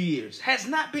last few years has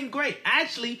not been great.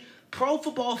 Actually, Pro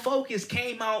Football Focus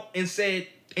came out and said,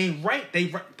 and ranked,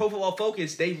 Pro Football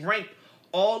Focus, they ranked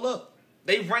all up.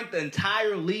 They ranked the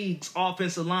entire league's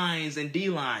offensive lines and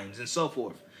D-lines and so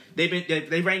forth.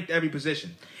 They ranked every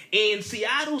position. And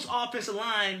Seattle's offensive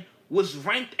line was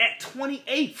ranked at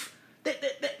 28th.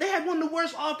 They had one of the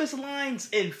worst offensive lines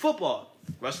in football.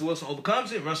 Russell Wilson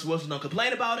overcomes it. Russell Wilson don't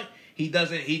complain about it. He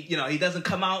doesn't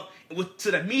come out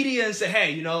to the media and say,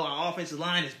 hey, our offensive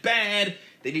line is bad.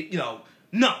 They need,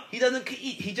 no, he doesn't.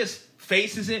 He just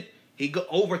faces it. He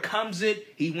overcomes it.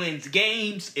 He wins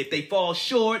games. If they fall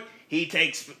short, he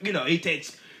takes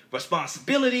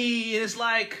responsibility. And it's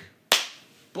like,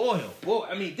 boy, oh boy.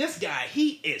 I mean, this guy,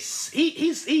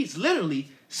 he's literally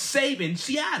saving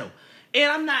Seattle.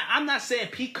 And I'm not saying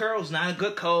Pete Carroll's not a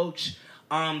good coach.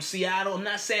 Seattle, I'm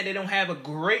not saying they don't have a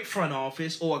great front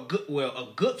office or a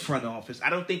good front office. I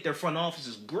don't think their front office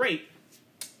is great.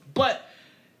 But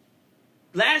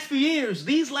last few years,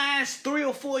 these last 3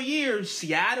 or 4 years,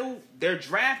 Seattle, their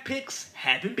draft picks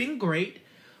haven't been great.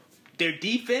 Their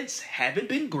defense haven't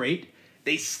been great.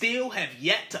 They still have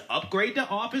yet to upgrade their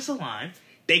offensive line.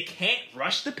 They can't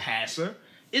rush the passer.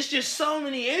 It's just so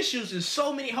many issues and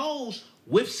so many holes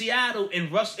with Seattle and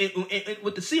with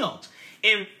the Seahawks.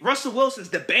 And Russell Wilson's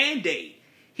the Band-Aid.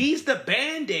 He's the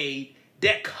Band-Aid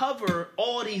that covers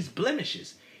all these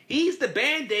blemishes. He's the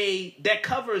Band-Aid that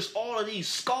covers all of these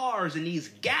scars and these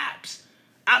gaps.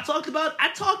 I talked about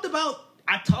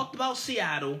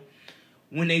Seattle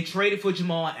when they traded for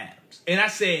Jamal Adams. And I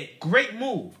said, great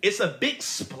move. It's a big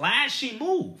splashy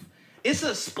move. It's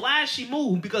a splashy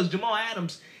move because Jamal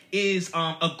Adams is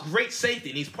a great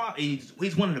safety. And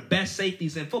he's one of the best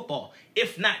safeties in football,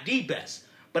 if not the best.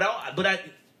 But I,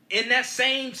 in that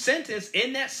same sentence,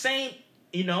 in that same,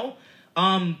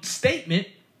 statement,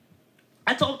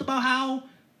 I talked about how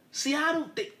Seattle,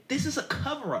 this is a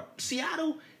cover-up.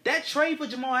 Seattle, that trade for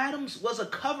Jamal Adams was a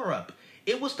cover-up.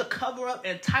 It was to cover up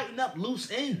and tighten up loose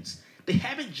ends. They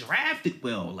haven't drafted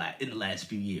well in the last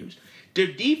few years. Their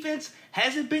defense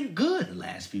hasn't been good the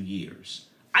last few years.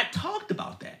 I talked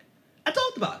about that.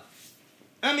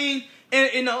 I mean, and,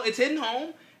 it's hitting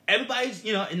home. Everybody's,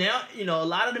 and now, a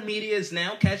lot of the media is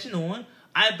now catching on.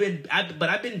 I've been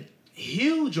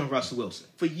huge on Russell Wilson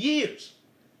for years.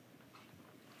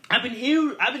 I've been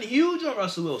huge on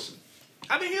Russell Wilson.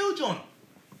 I've been huge on him.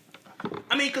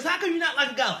 I mean, because how can you not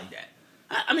like a guy like that?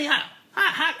 I mean,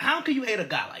 how can you hate a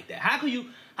guy like that? How can you,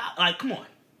 come on.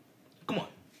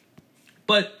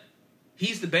 But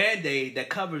he's the Band-Aid that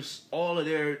covers all of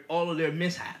their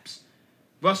mishaps.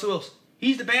 Russell Wilson,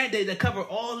 he's the Band-Aid that covers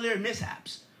all of their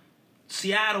mishaps.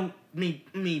 Seattle,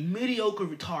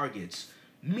 mediocre targets,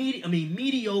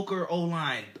 mediocre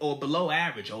O-line or below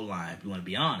average O-line, if you want to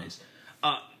be honest.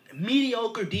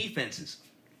 Mediocre defenses.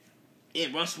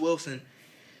 And Russell Wilson,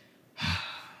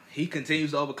 he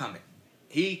continues to overcome it.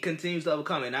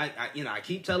 And I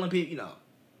keep telling people,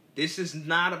 this is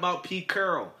not about Pete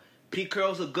Carroll. Pete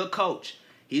Carroll's a good coach.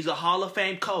 He's a Hall of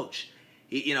Fame coach.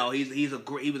 He was a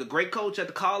great coach at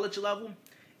the college level,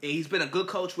 and he's been a good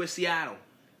coach with Seattle.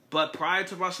 But prior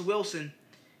to Russell Wilson,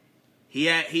 he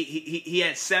had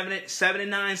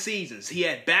 7-9 seasons. He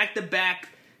had back-to-back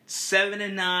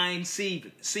 7-9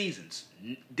 seasons.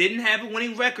 Didn't have a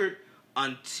winning record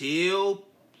until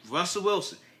Russell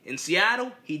Wilson. In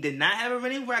Seattle, he did not have a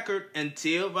winning record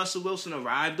until Russell Wilson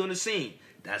arrived on the scene.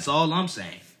 That's all I'm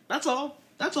saying. That's all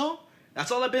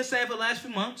I've been saying for the last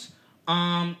few months.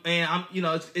 And I'm,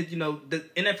 the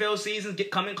NFL season's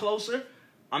coming closer.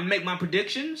 I'm gonna make my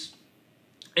predictions,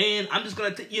 and I'm just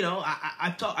gonna,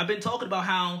 I've been talking about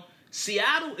how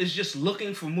Seattle is just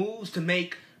looking for moves to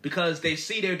make because they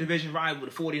see their division rival,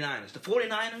 the 49ers. The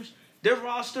 49ers, their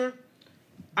roster,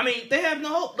 they have no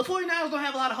hope. The 49ers don't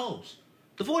have a lot of holes.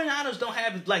 The 49ers don't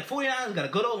have, 49ers got a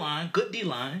good O-line, good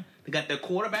D-line. They got their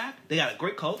quarterback. They got a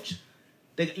great coach.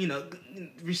 They,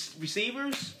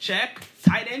 receivers, check.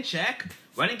 Tight end, check.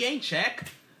 Running game, check.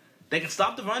 They can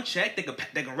stop the run, check.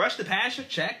 They can rush the passer,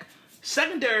 check.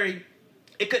 Secondary,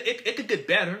 it could get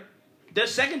better. Their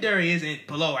secondary isn't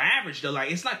below average though.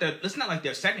 It's not like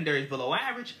their secondary is below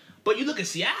average. But you look at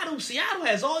Seattle. Seattle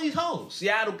has all these holes.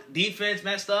 Seattle defense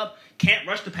messed up. Can't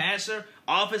rush the passer.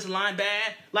 Offensive line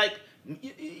bad.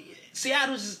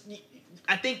 Seattle's.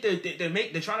 I think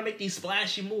they're trying to make these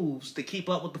splashy moves to keep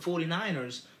up with the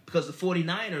 49ers because the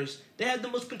 49ers, they have the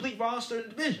most complete roster in the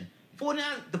division.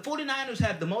 The 49ers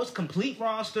have the most complete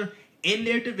roster in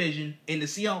their division, and the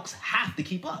Seahawks have to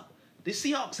keep up. The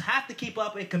Seahawks have to keep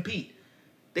up and compete.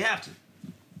 They have to.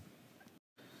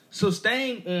 So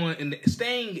staying in the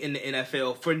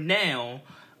NFL for now,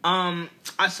 I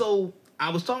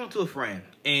was talking to a friend,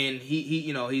 and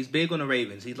he's big on the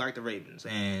Ravens. He's like the Ravens,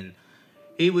 and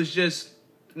he was just,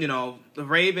 the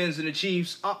Ravens and the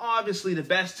Chiefs are obviously the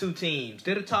best two teams.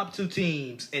 They're the top two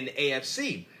teams in the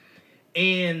AFC,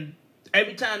 and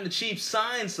every time the Chiefs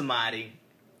sign somebody,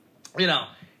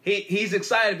 he's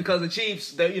excited because the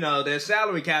Chiefs, their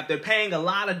salary cap, they're paying a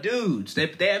lot of dudes. They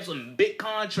have some big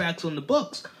contracts on the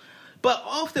books. But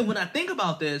often when I think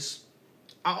about this,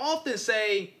 I often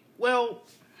say, well,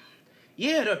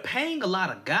 yeah, they're paying a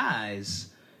lot of guys,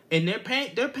 and they're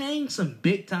paying some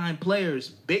big time players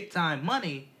big time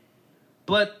money.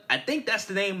 But I think that's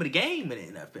the name of the game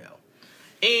in the NFL.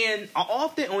 And I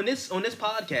often on this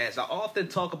podcast, I often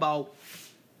talk about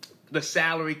the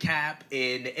salary cap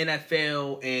in the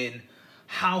NFL and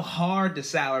how hard the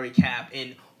salary cap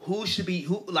and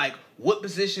what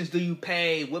positions do you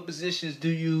pay? What positions do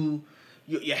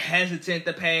you're hesitant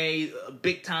to pay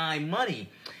big time money?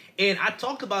 And I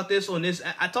talked about this on this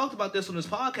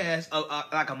podcast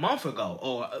like a month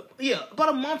ago, about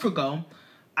a month ago.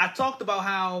 I talked about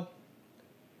how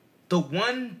the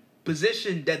one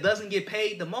position that doesn't get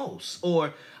paid the most,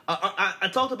 or I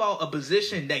talked about a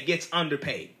position that gets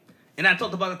underpaid, and I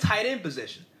talked about the tight end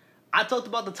position. I talked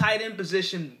about the tight end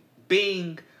position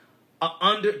being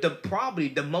probably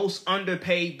the most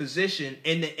underpaid position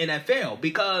in the NFL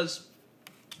because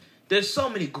there's so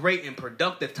many great and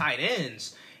productive tight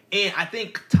ends, and I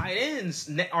think tight ends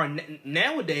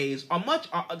nowadays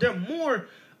they're more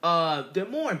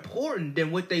important than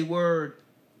what they were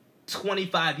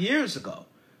 25 years ago.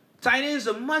 Tight ends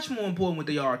are much more important than what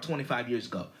they are 25 years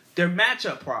ago. Their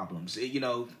matchup problems,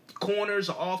 corners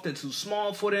are often too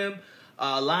small for them.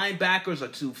 Linebackers are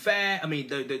too fast. I mean,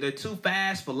 they're too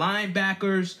fast for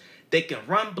linebackers. They can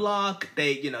run block.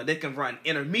 They can run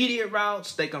intermediate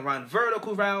routes. They can run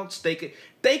vertical routes. They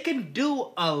can do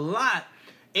a lot.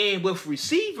 And with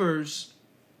receivers,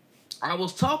 I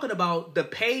was talking about the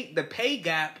pay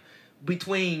gap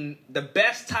between the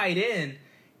best tight end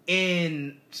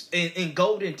and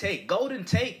Golden Tate. Golden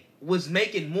Tate was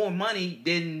making more money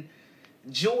than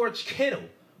George Kittle,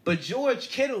 but George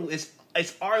Kittle is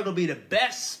arguably the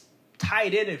best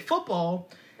tight end in football,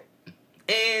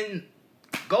 and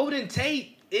Golden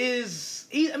Tate he's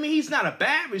not a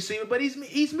bad receiver, but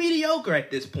he's mediocre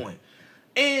at this point.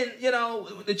 And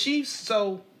the Chiefs,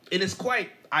 and it's quite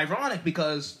ironic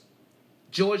because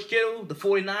George Kittle, the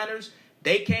 49ers,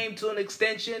 they came to an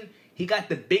extension. He got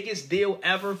the biggest deal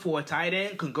ever for a tight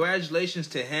end. Congratulations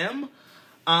to him.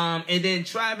 And then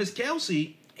Travis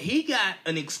Kelce, he got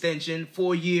an extension,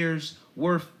 4 years,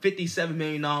 worth $57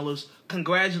 million.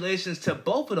 Congratulations to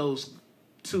both of those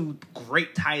two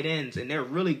great tight ends, and they're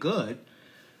really good.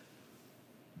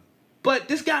 But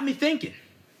this got me thinking.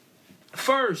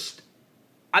 First,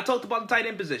 I talked about the tight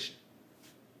end position.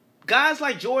 Guys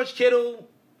like George Kittle,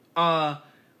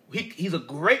 he's a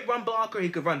great run blocker. He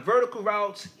can run vertical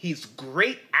routes. He's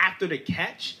great after the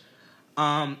catch.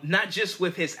 Not just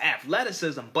with his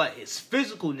athleticism, but his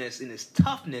physicalness and his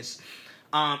toughness,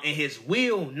 and his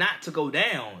will not to go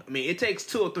down. I mean, it takes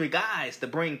 2 or 3 guys to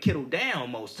bring Kittle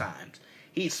down most times.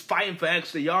 He's fighting for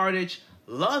extra yardage.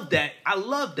 Love that. I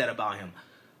love that about him.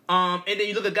 And then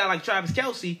you look at a guy like Travis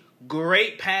Kelce,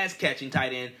 great pass catching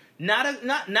tight end.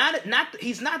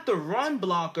 He's not the run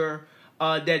blocker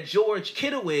that George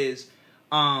Kittle is.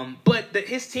 But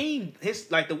his team,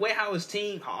 the way how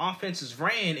offenses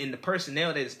ran and the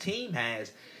personnel that his team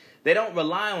has, they don't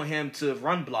rely on him to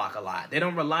run block a lot. They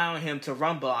don't rely on him to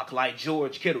run block like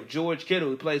George Kittle. George Kittle,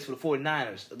 who plays for the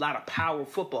 49ers, a lot of power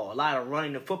football, a lot of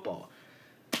running the football.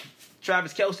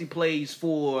 Travis Kelce plays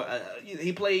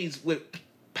he plays with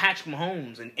Patrick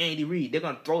Mahomes and Andy Reid. They're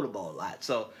going to throw the ball a lot,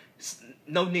 so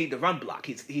no need to run block.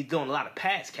 He's doing a lot of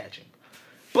pass catching.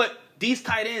 But these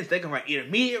tight ends, they can run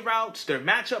intermediate routes. Their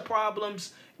matchup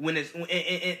problems and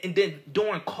then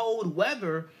during cold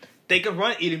weather, they can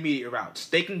run intermediate routes.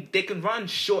 They can run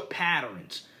short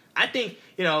patterns. I think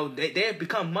they have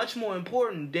become much more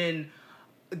important than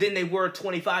they were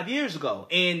 25 years ago.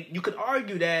 And you could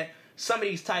argue that some of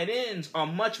these tight ends are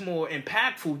much more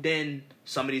impactful than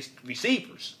some of these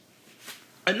receivers.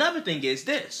 Another thing is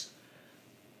this.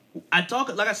 I talk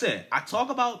about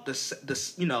the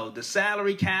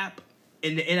salary cap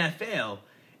in the NFL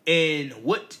and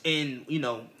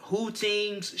who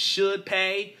teams should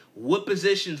pay, what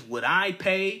positions would I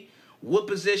pay, what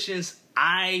positions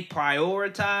I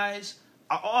prioritize.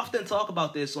 I often talk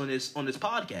about this on this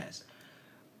podcast.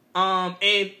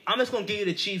 And I'm just gonna give you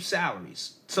the Chiefs'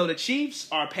 salaries. So the Chiefs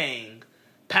are paying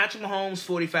Patrick Mahomes,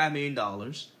 $45 million.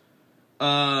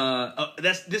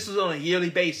 This is on a yearly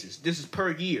basis. This is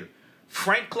per year.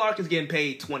 Frank Clark is getting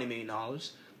paid $20 million.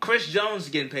 Chris Jones is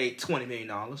getting paid $20 million.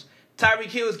 Tyreek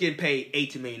Hill is getting paid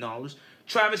 $18 million.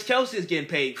 Travis Kelce is getting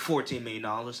paid $14 million.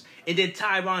 And then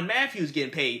Tyrann Mathieu is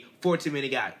getting paid $14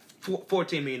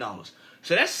 million.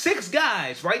 So that's 6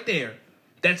 guys right there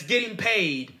that's getting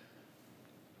paid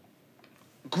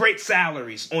great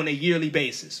salaries on a yearly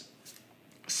basis.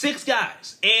 6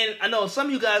 guys. And I know some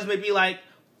of you guys may be like,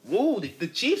 whoa, the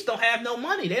Chiefs don't have no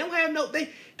money. They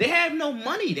have no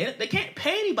money. They can't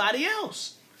pay anybody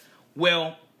else.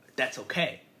 Well, that's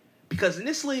okay. Because in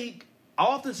this league, I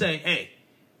often say, hey,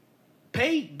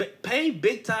 pay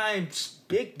big time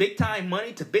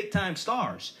money to big time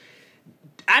stars.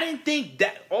 I didn't think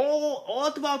that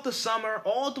all throughout the summer,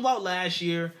 all throughout last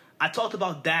year, I talked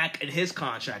about Dak and his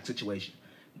contract situation.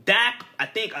 Dak, I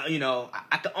think, I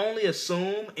can only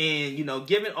assume, and,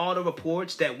 given all the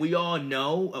reports that we all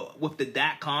know with the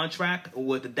Dak contract, or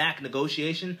with the Dak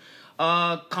negotiation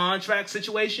contract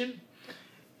situation,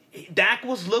 Dak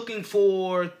was looking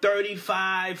for $35,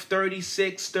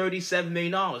 $36, $37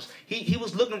 million. He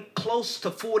was looking close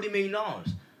to $40 million.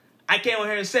 I came over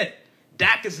here and said,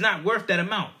 Dak is not worth that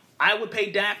amount. I would pay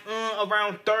Dak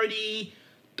around 30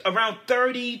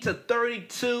 to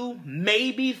 32,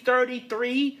 maybe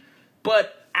 33.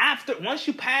 But once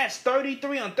you pass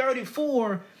 33 on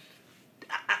 34,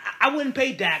 I wouldn't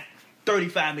pay Dak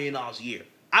 $35 million a year.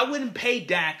 I wouldn't pay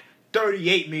Dak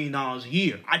 $38 million a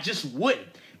year. I just wouldn't.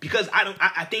 Because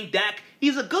I think Dak,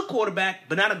 he's a good quarterback,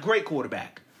 but not a great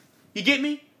quarterback. You get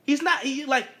me? He's not,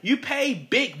 you pay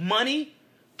big money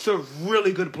to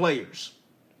really good players.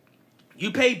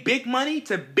 You pay big money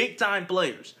to big time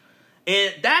players.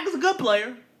 And Dak is a good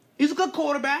player. He's a good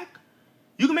quarterback.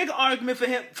 You can make an argument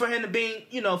for him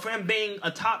being a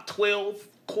top 12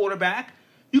 quarterback.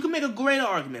 You can make a great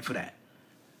argument for that.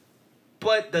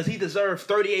 But does he deserve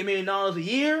 $38 million a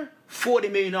year?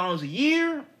 $40 million a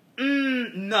year?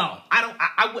 No.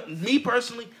 I wouldn't. Me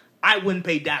personally, I wouldn't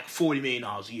pay Dak $40 million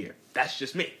a year. That's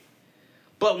just me.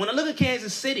 But when I look at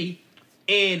Kansas City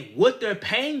and what they're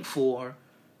paying for,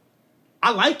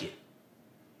 I like it.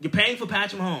 You're paying for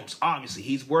Patrick Mahomes. Obviously,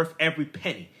 he's worth every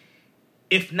penny,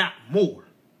 if not more.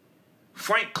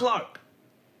 Frank Clark,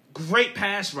 great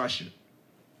pass rusher.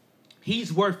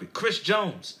 He's worth it. Chris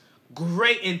Jones,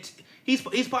 great. He's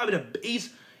probably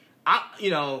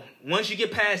once you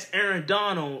get past Aaron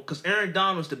Donald, because Aaron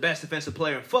Donald's the best defensive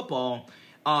player in football,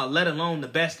 let alone the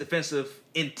best defensive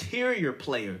interior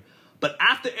player. But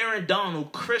after Aaron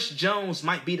Donald, Chris Jones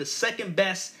might be the second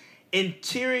best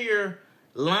interior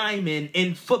lineman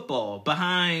in football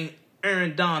behind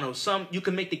Aaron Donald. You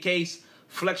can make the case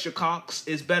Fletcher Cox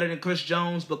is better than Chris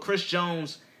Jones, but Chris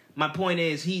Jones, my point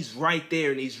is, he's right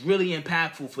there and he's really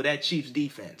impactful for that Chiefs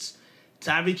defense.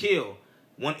 Tyreek Hill,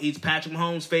 he's Patrick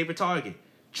Mahomes' favorite target.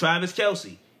 Travis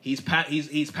Kelce, he's Patrick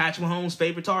Mahomes'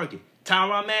 favorite target.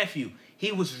 Tyrann Mathieu,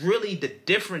 he was really the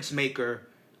difference maker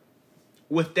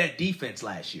with that defense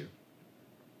last year.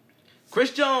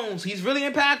 Chris Jones, he's really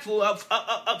impactful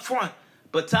up front,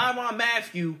 but Tyrann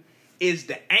Mathieu is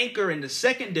the anchor in the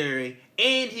secondary,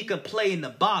 and he can play in the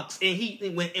box.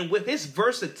 And with his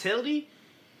versatility,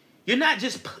 you're not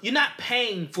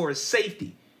paying for a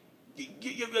safety.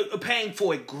 You're paying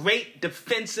for a great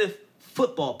defensive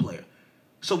football player.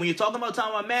 So when you're talking about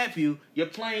Tyrann Mathieu, you're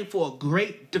playing for a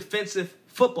great defensive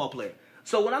football player.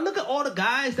 So when I look at all the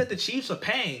guys that the Chiefs are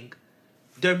paying,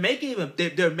 they're making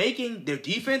their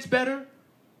defense better,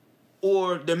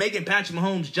 or they're making Patrick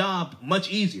Mahomes' job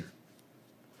much easier.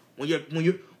 When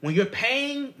you're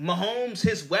paying Mahomes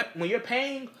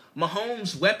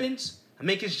weapons,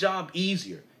 make his job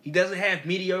easier. He doesn't have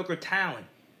mediocre talent.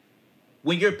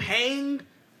 When you're paying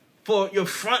for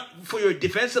your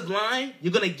defensive line,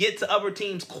 you're gonna get to other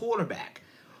teams' quarterback.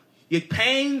 You're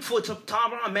paying for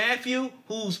Tyrann Mathieu,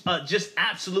 who's just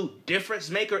absolute difference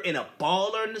maker and a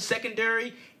baller in the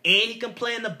secondary, and he can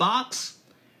play in the box.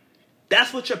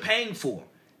 That's what you're paying for.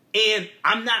 And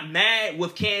I'm not mad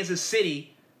with Kansas City.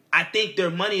 I think their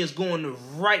money is going the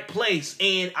right place.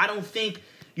 And I don't think,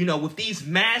 with these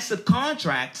massive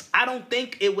contracts, I don't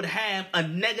think it would have a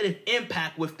negative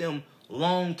impact with them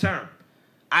long term.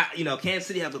 Kansas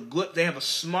City they have a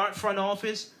smart front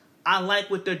office. I like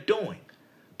what they're doing.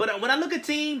 But when I look at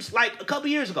teams like a couple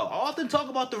years ago, I often talk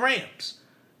about the Rams.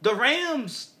 The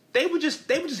Rams, they were just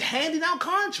handing out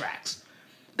contracts.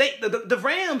 The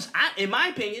Rams, in my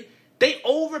opinion, they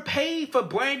overpaid for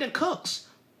Brandon Cooks,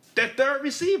 their third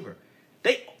receiver.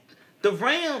 The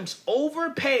Rams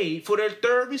overpaid for their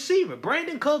third receiver.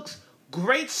 Brandon Cooks,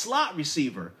 great slot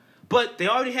receiver. But they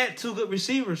already had two good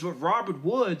receivers with Robert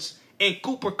Woods and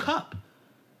Cooper Kupp.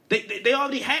 They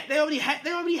already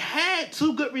had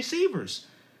two good receivers.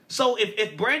 So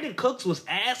if Brandon Cooks was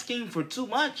asking for too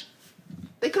much,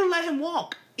 they could have let him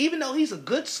walk. Even though he's a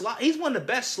good slot, he's one of the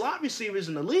best slot receivers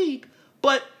in the league.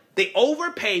 But they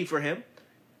overpaid for him,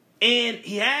 and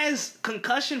he has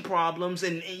concussion problems,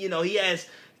 and he has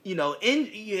he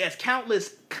has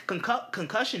countless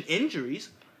concussion injuries,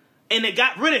 and they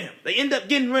got rid of him. They end up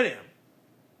getting rid of him.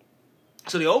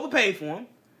 So they overpaid for him.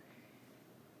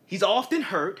 He's often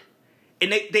hurt,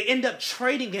 and they end up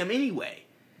trading him anyway.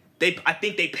 I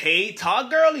think they paid Todd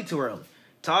Gurley too early.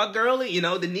 Todd Gurley,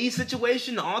 the knee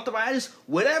situation, the arthritis,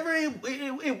 whatever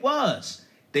it was,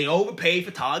 they overpaid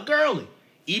for Todd Gurley.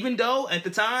 Even though at the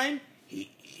time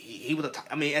he was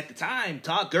at the time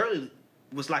Todd Gurley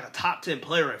was like a top 10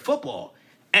 player in football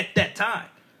at that time.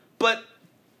 But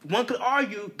one could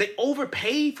argue they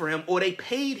overpaid for him, or they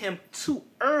paid him too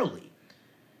early.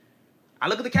 I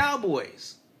look at the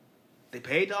Cowboys. They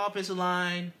paid the offensive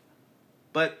line,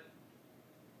 but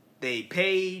they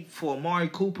paid for Amari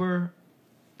Cooper.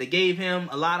 They gave him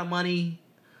a lot of money.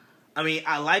 I mean,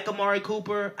 I like Amari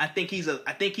Cooper. I think he's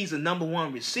a number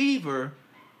one receiver,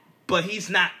 but he's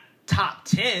not top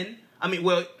 10. I mean,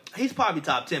 well, he's probably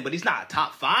top 10, but he's not a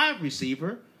top 5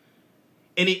 receiver.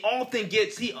 And he often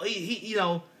gets too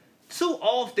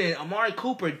often Amari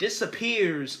Cooper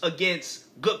disappears against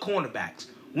good cornerbacks.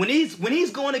 When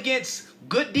he's going against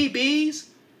good DBs,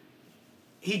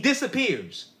 he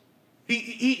disappears.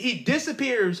 He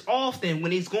disappears often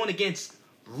when he's going against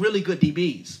really good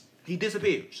DBs. He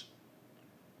disappears.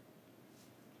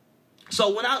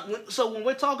 So when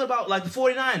we're talking about like the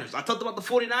 49ers, I talked about the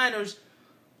 49ers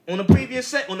on the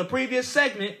previous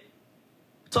segment,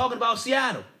 talking about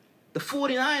Seattle. The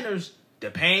 49ers,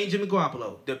 they're paying Jimmy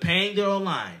Garoppolo. They're paying their own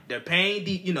line. They're paying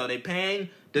they're paying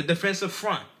the defensive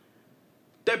front.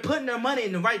 They're putting their money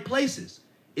in the right places.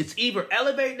 It's either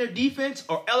elevating their defense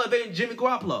or elevating Jimmy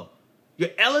Garoppolo.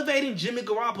 You're elevating Jimmy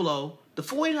Garoppolo. The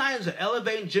 49ers are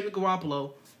elevating Jimmy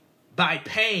Garoppolo by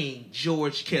paying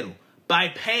George Kittle, by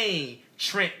paying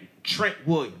Trent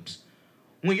Williams.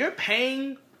 When you're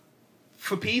paying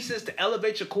for pieces to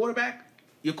elevate your quarterback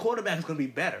is going to be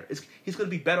better. He's going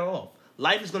to be better off.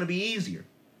 Life is going to be easier.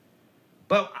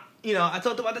 But, I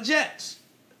talked about the Jets.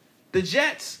 The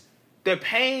Jets, they're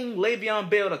paying Le'Veon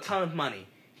Bell a ton of money.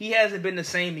 He hasn't been the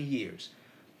same in years.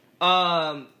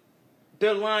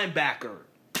 Their linebacker,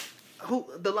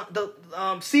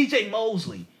 C.J.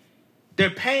 Mosley, they're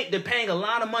paying a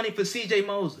lot of money for C.J.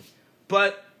 Mosley,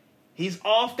 but he's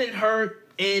often hurt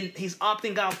and he's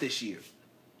opting out this year.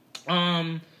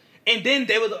 And then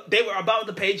they were about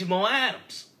to pay Jamal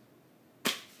Adams,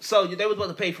 so they was about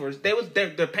to pay for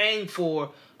they're paying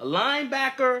for a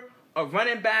linebacker, a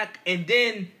running back, and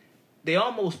then they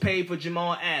almost paid for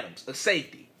Jamal Adams, a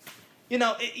safety. When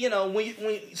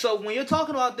you're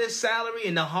talking about this salary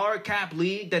in the hard cap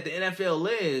league that the NFL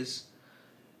is,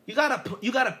 you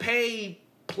gotta pay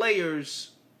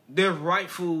players their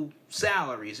rightful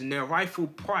salaries and their rightful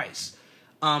price.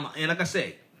 And like I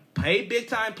say, pay big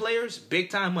time players big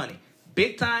time money.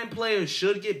 Big time players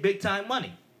should get big time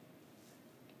money.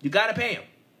 You gotta pay them.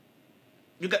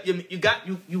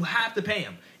 You have to pay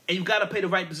them, and you gotta pay the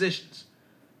right positions.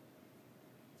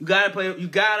 You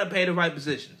gotta pay the right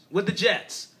positions. With the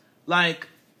Jets, like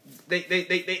they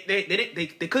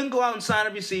couldn't go out and sign a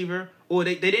receiver, or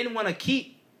they didn't want to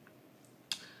keep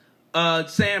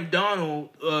Sam Darnold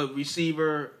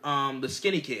receiver, the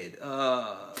skinny kid,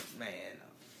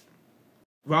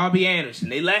 Robbie Anderson.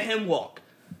 They let him walk.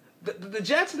 The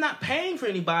Jets are not paying for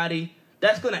anybody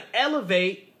that's gonna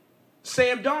elevate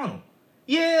Sam Darnold.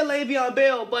 Yeah, Le'Veon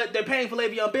Bell, but they're paying for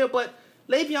Le'Veon Bell, but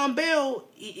Le'Veon Bell,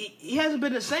 he hasn't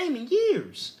been the same in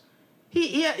years.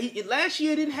 He last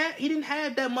year he didn't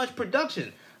have that much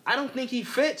production. I don't think he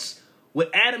fits what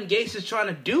Adam Gase is trying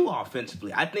to do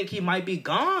offensively. I think he might be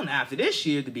gone after this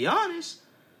year, to be honest.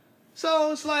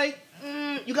 So it's like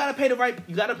you gotta pay the right players.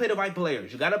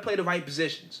 You gotta play the right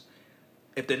positions.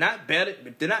 If they're not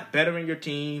bettering your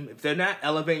team, if they're not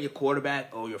elevating your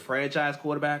quarterback or your franchise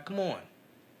quarterback, come on.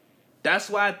 That's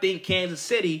why I think Kansas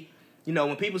City,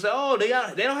 when people say, "Oh, they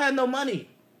don't have no money,"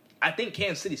 I think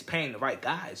Kansas City's paying the right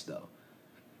guys though.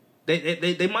 They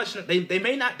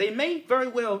may very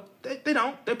well they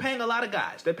don't. They're paying a lot of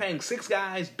guys. They're paying 6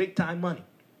 guys big time money.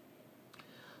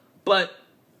 But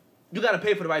you got to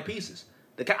pay for the right pieces.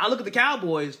 I look at the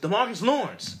Cowboys, DeMarcus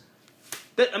Lawrence.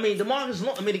 The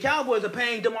Cowboys are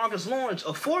paying DeMarcus Lawrence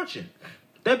a fortune.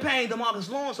 They're paying DeMarcus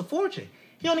Lawrence a fortune.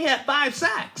 He only had 5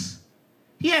 sacks.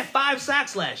 He had 5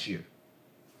 sacks last year.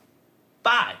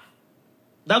 5.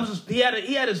 He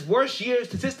had his worst year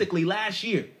statistically last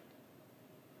year.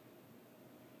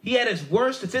 He had his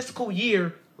worst statistical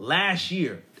year last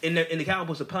year. In the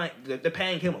Cowboys, they're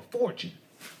paying him a fortune.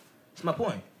 That's my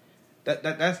point.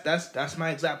 That's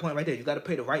my exact point right there. You got to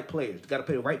pay the right players. You got to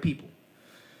pay the right people.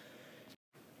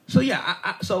 So yeah,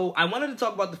 I wanted to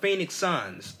talk about the Phoenix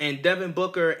Suns and Devin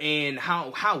Booker and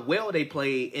how well they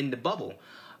played in the bubble.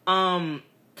 Devin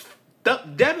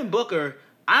Booker,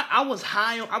 I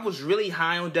was really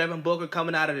high on Devin Booker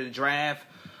coming out of the draft.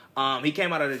 He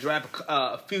came out of the draft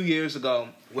a few years ago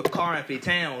with Karl-Anthony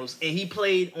Towns, and he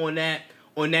played on that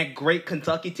great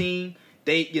Kentucky team.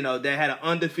 They had an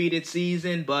undefeated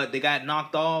season, but they got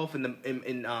knocked off in the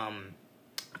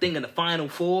Final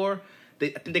Four. I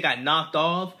think they got knocked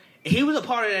off. And he was a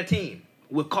part of that team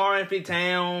with Karl-Anthony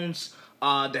Towns,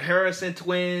 the Harrison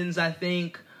twins, I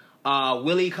think,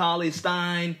 Willie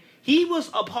Cauley-Stein. He was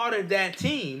a part of that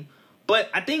team. But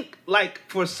I think,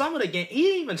 for some of the games, he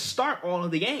didn't even start all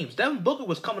of the games. Devin Booker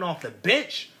was coming off the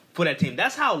bench for that team.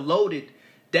 That's how loaded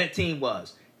that team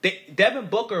was. Devin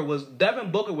Booker was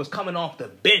coming off the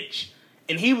bench,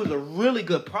 and he was a really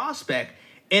good prospect.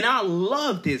 And I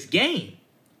loved his game.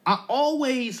 I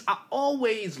always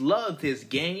loved his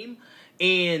game.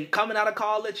 And coming out of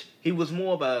college, he was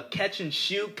more of a catch and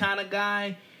shoot kind of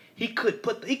guy. He could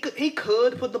put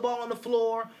the ball on the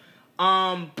floor.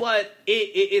 But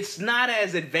it's not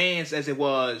as advanced as it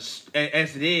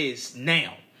is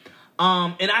now.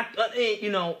 And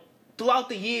throughout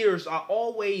the years, I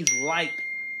always liked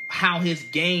how his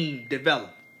game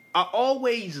developed.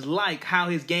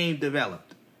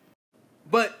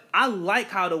 But I like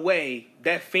how the way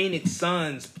that Phoenix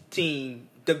Suns team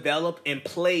developed and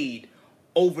played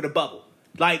over the bubble.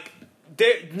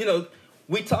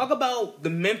 We talk about the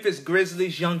Memphis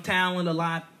Grizzlies' young talent a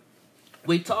lot.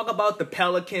 We talk about the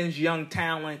Pelicans' young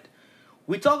talent.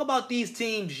 We talk about these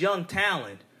teams' young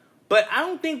talent. But I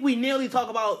don't think we nearly talk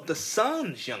about the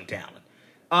Suns' young talent.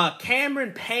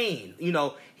 Cameron Payne,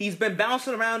 he's been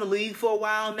bouncing around the league for a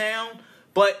while now.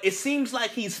 But it seems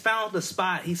like he's found the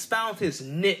spot. He's found his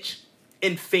niche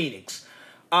in Phoenix.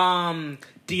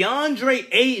 DeAndre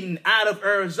Ayton out of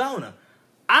Arizona.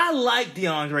 I like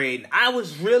DeAndre Ayton. I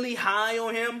was really high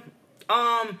on him.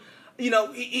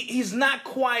 He's not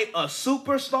quite a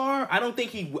superstar. I don't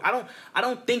think he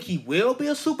will be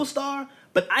a superstar,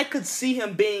 but I could see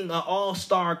him being an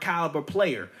all-star caliber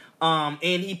player. And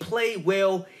he played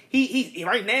well. He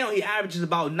right now he averages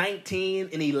about 19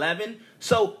 and 11.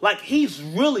 So he's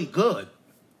really good.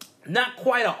 Not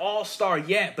quite an all-star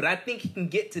yet, but I think he can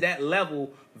get to that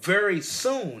level very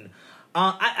soon.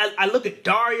 I look at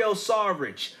Dario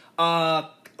Saric, Mikal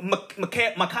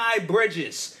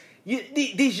Bridges.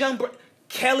 These young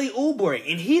Kelly Oubre,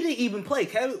 and he didn't even play.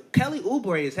 Kelly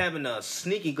Oubre is having a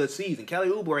sneaky good season. Kelly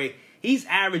Oubre, he's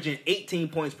averaging 18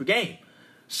 points per game.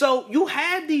 So you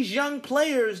have these young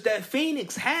players that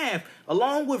Phoenix have,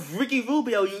 along with Ricky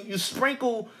Rubio. You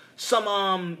sprinkle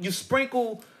some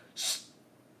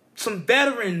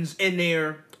veterans in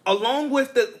there, along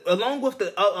with the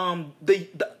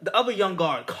other young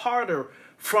guard, Carter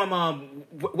from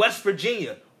West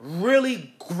Virginia.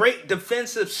 Really great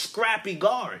defensive, scrappy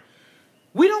guard.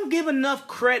 We don't give enough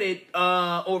credit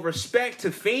or respect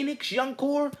to Phoenix young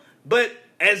core, but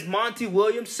as Monty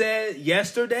Williams said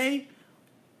yesterday,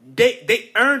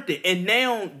 they earned it, and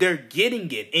now they're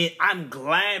getting it. And I'm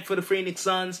glad for the Phoenix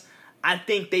Suns. I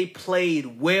think they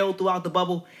played well throughout the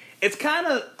bubble. It's kind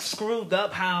of screwed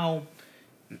up how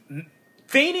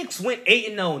Phoenix went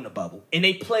 8-0 in the bubble, and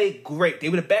they played great. They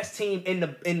were the best team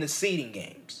in the seeding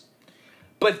games.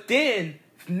 But then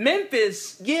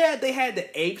Memphis, they had the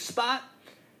 8th spot,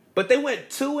 but they went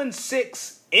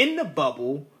 2-6 in the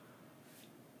bubble,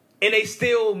 and they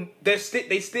still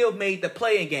made the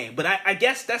play-in game. But I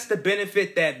guess that's the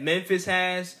benefit that Memphis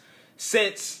has,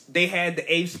 since they had the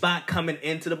 8th spot coming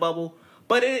into the bubble.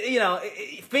 But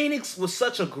Phoenix was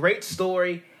such a great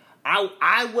story.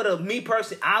 I would have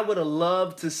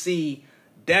loved to see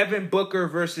Devin Booker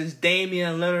versus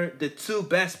Damian Lillard, the two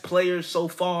best players so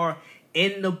far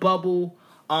in the bubble.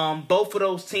 Both of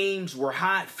those teams were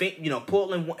hot.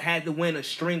 Portland had to win a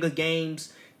string of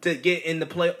games to get in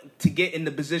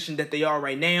the position that they are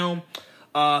right now.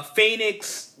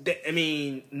 Phoenix,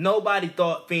 nobody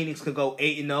thought Phoenix could go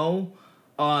 8-0.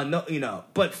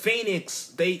 But Phoenix,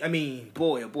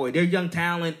 boy, oh boy, they're young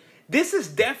talent. This is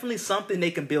definitely something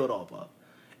they can build off of.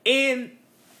 And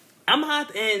I'm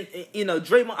hot, and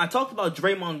Draymond. I talked about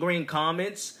Draymond Green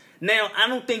comments. Now, I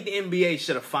don't think the NBA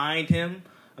should have fined him.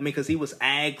 Because he was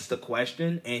asked the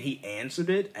question and he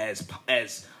answered it as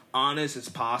honest as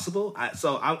possible.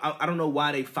 I don't know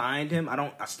why they fined him.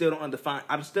 I still don't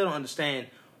understand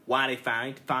why they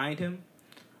fined him.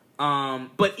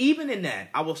 But even in that,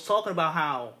 I was talking about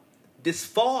how this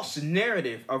false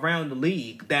narrative around the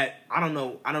league that I don't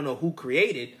know who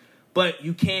created, but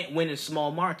you can't win in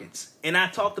small markets. And I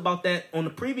talked about that on the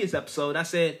previous episode. I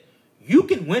said, you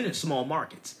can win in small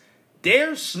markets.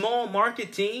 There's small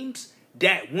market teams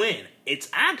that win. It's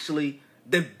actually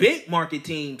the big market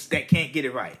teams that can't get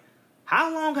it right.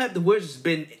 How long have the Wizards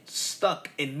been stuck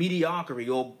in mediocrity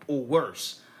or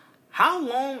worse? How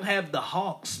long have the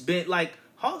Hawks been, like,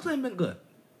 Hawks haven't been good.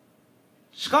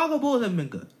 Chicago Bulls haven't been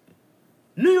good.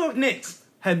 New York Knicks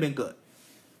haven't been good.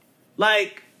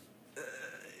 Like,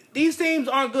 these teams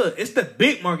aren't good. It's the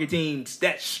big market teams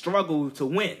that struggle to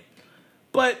win.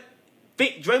 But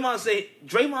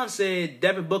Draymond said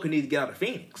Devin Booker needs to get out of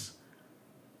Phoenix.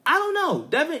 I don't know.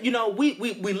 Devin,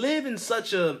 we live in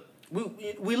such a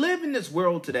we live in this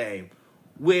world today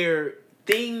where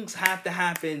things have to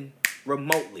happen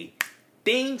remotely.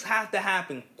 Things have to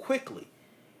happen quickly.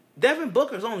 Devin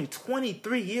Booker is only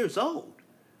 23 years old.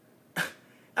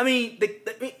 I mean,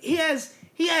 he has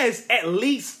at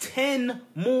least 10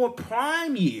 more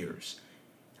prime years.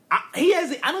 I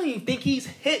don't even think he's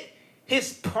hit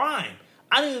his prime.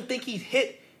 I don't even think he's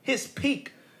hit his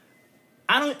peak.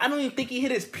 I don't even think he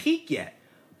hit his peak yet.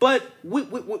 But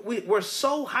we're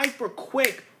so hyper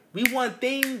quick. We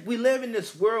live in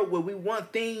this world where we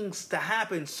want things to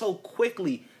happen so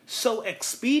quickly, so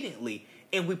expediently,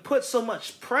 and we put so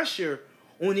much pressure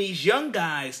on these young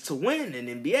guys to win in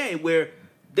NBA where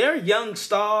they're young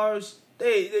stars.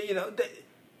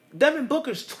 Devin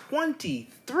Booker's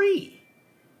 23.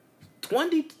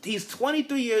 He's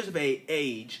 23 years of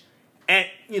age at,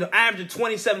 averaging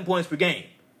 27 points per game.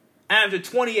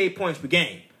 Averaging 28 points per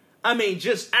game. I mean,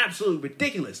 just absolutely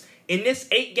ridiculous. In this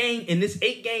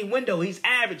 8-game window, he's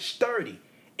averaged 30.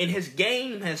 And his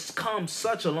game has come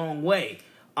such a long way.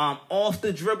 Off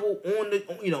the dribble, on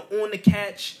the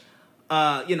catch,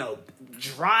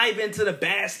 drive into the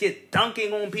basket,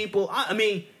 dunking on people. I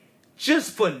mean,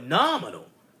 just phenomenal.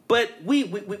 But we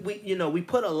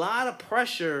put a lot of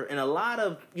pressure and a lot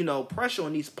of, pressure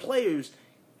on these players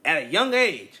at a young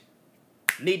age.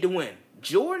 Need to win.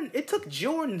 It took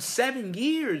Jordan 7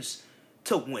 years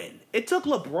to win. It took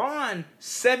LeBron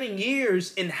 7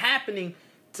 years in happening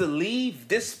to leave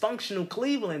dysfunctional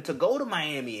Cleveland to go to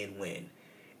Miami and win.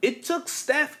 It took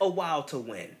Steph a while to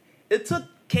win. It took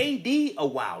KD a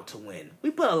while to win.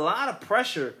 We put a lot of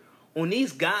pressure on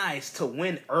these guys to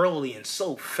win early and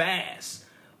so fast.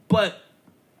 But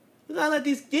you gotta let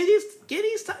give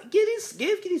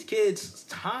these kids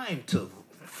time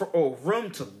or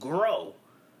room to grow.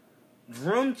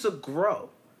 Room to grow.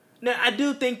 Now, I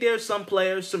do think there's some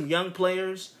young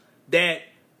players that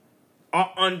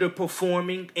are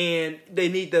underperforming and they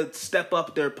need to step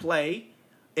up their play.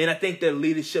 And I think their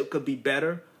leadership could be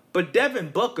better. But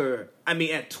Devin Booker,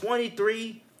 at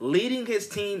 23, leading his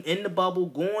team in the bubble,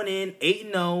 going in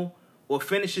 8-0 or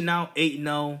finishing out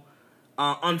 8-0.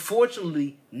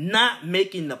 Unfortunately, not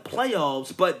making the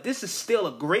playoffs, but this is still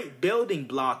a great building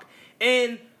block.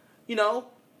 And,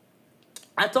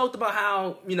 I talked about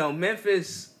how,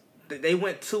 Memphis, they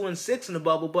went 2-6 in the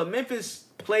bubble, but Memphis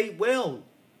played well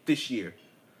this year.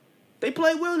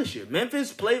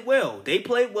 Memphis played well. They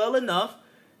played well enough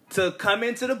to come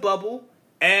into the bubble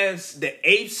as the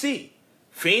 8th seed.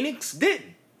 Phoenix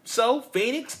didn't. So,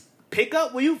 Phoenix, pick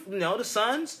up the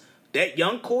Suns, that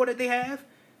young core that they have.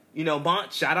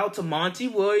 Shout out to Monty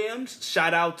Williams.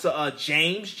 Shout out to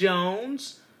James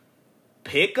Jones.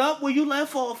 Pick up where you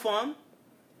left off from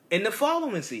in the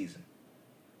following season.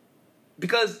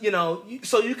 Because,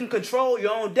 so you can control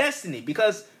your own destiny.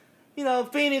 Because,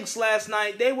 Phoenix last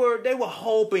night, they were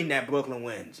hoping that Brooklyn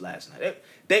wins last night.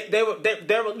 They were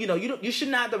you should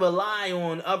not rely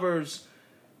on others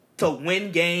to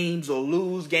win games or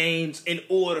lose games in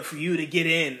order for you to get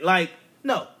in. Like,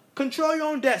 no, control your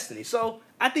own destiny. So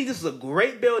I think this is a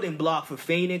great building block for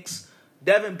Phoenix.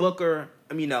 Devin Booker,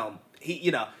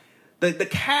 the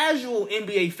casual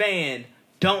NBA fan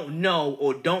don't know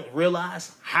or don't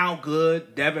realize how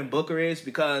good Devin Booker is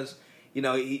because,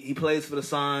 he plays for the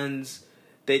Suns.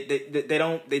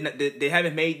 They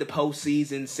haven't made the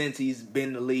postseason since he's been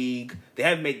in the league. They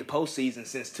haven't made the postseason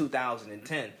since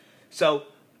 2010. So,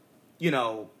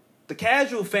 the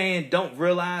casual fan don't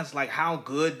realize how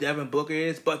good Devin Booker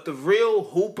is, but the real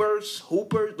hoopers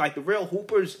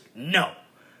know.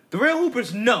 The real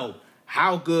hoopers know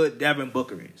how good Devin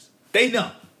Booker is. They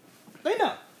know. They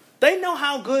know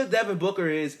how good Devin Booker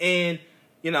is, and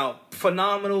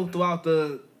phenomenal throughout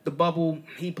the the bubble,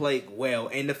 he played well.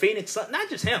 And the Phoenix Suns, not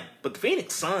just him, but the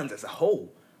Phoenix Suns as a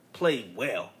whole played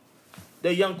well.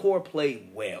 Their young core played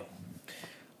well.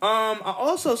 I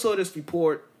also saw this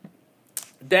report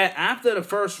that after the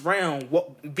first round,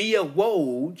 via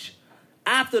Woj,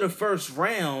 after the first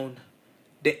round,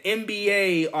 the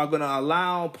NBA are going to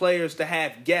allow players to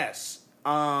have guests.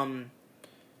 And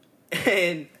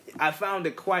I found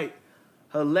it quite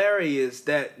hilarious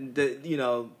that that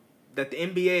the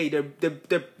NBA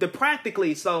they're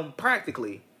practically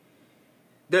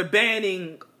they're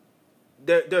banning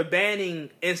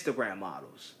Instagram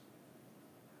models.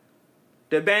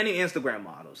 They're banning Instagram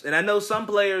models. And I know some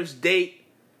players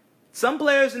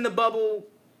in the bubble,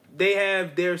 they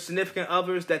have their significant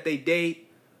others that they date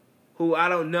who I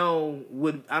don't know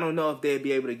if they'd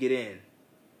be able to get in.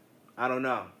 I don't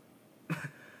know.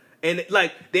 And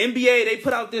like the NBA, they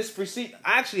put out this receipt.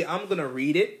 Actually, I'm gonna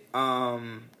read it.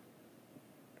 The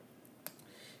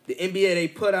NBA, they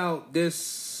put out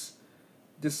this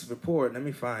report. Let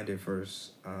me find it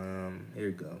first. Here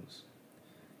it goes.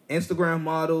 Instagram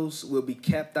models will be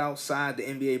kept outside the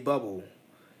NBA bubble.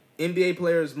 NBA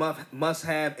players must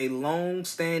have a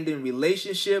long-standing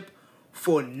relationship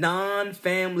for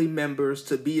non-family members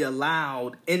to be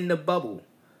allowed in the bubble.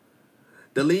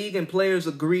 The league and players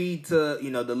agreed to,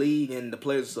 the league and the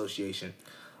Players Association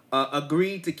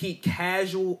agreed to keep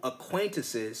casual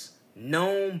acquaintances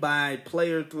known by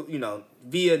player through,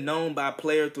 known by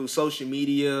player through social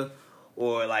media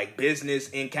or like business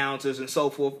encounters and so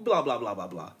forth. Blah blah blah blah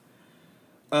blah.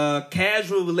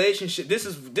 Casual relationship. This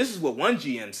is what one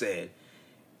GM said.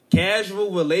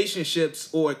 Casual relationships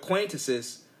or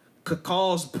acquaintances could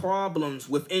cause problems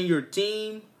within your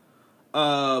team.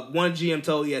 One GM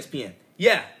told ESPN.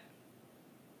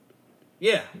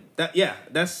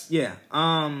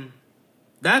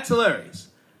 That's hilarious.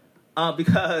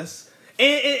 Because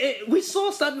we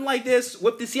saw something like this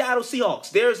with the Seattle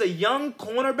Seahawks. There's a young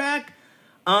cornerback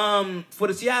for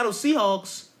the Seattle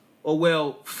Seahawks.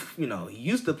 He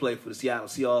used to play for the Seattle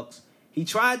Seahawks. He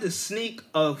tried to sneak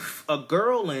a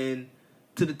girl in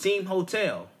to the team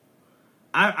hotel.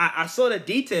 I saw the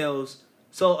details.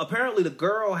 So apparently the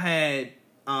girl had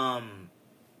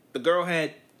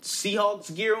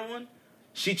Seahawks gear on.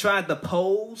 She tried to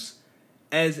pose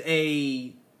as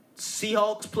a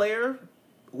Seahawks player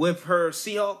with her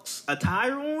Seahawks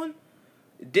attire on.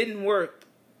 It didn't work.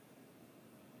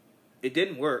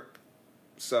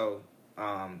 So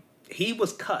he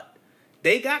was cut.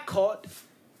 They got caught.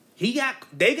 They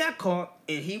got caught,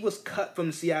 and he was cut from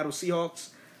the Seattle Seahawks.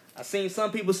 I seen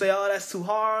some people say, "Oh, that's too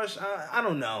harsh." I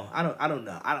don't know. I don't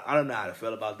know. I don't know how to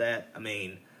feel about that. I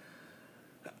mean,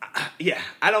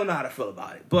 I don't know how to feel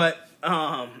about it. But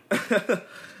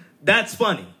that's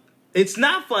funny. It's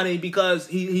not funny because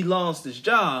he lost his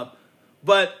job,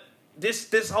 but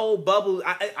this whole bubble.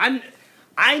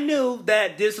 I knew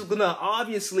that this was gonna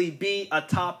obviously be a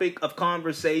topic of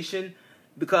conversation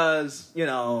because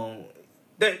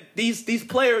these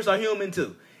players are human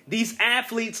too. These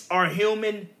athletes are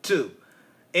human too.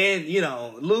 And,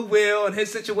 Lou Will and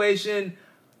his situation,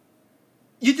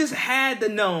 you just had to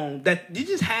know that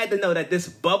this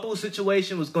bubble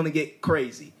situation was going to get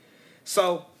crazy.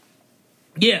 So,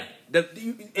 yeah, if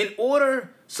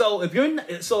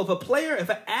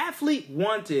an athlete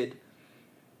wanted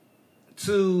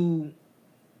to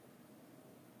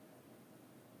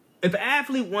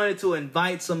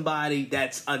invite somebody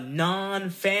that's a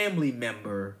non-family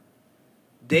member,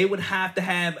 they would have to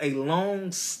have a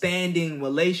long-standing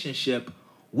relationship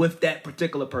with that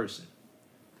particular person.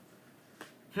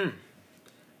 And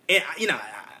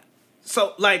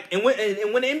so like, and when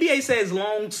the NBA says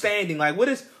long-standing, like what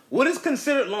is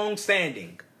considered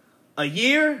long-standing? A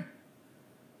year,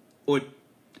 or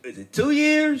is it 2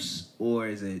 years, or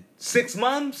is it 6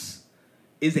 months?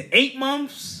 Is it 8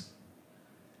 months?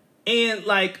 And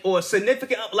like, or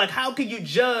significant, like how can you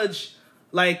judge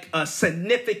like a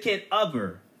significant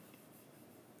other?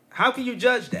 How can you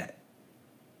judge that?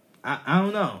 I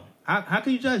don't know. How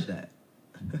can you judge that?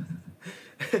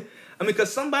 I mean,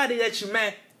 because somebody that you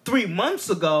met 3 months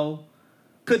ago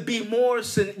could be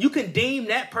you can deem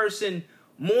that person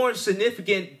more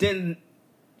significant than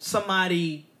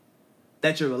somebody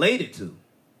that you're related to.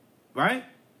 Right?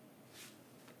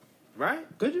 Right?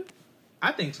 Could you?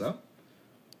 I think so.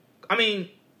 I mean,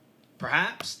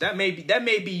 perhaps that may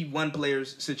be one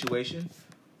player's situation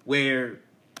where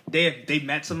they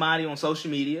met somebody on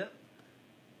social media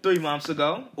 3 months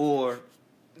ago,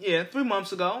 3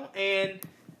 months ago, and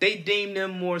they deem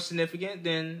them more significant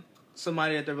than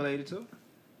somebody that they're related to.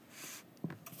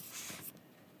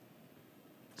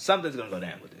 Something's gonna go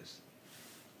down with this.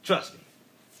 Trust me,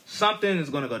 something is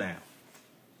gonna go down.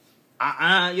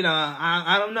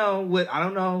 I don't know what, I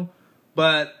don't know,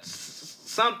 but this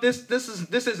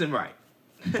isn't right.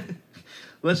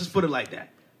 Let's just put it like that.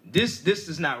 This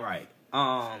is not right.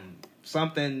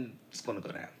 Something's gonna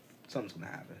go down. Something's gonna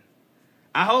happen.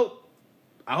 I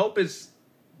hope it's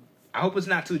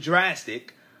not too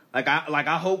drastic. I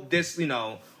hope this,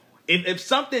 if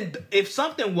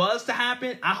something was to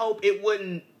happen, I hope it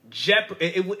wouldn't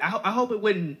I hope it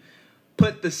wouldn't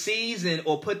put the season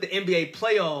or put the NBA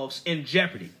playoffs in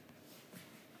jeopardy.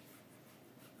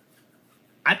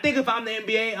 I think if I'm the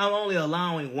NBA, I'm only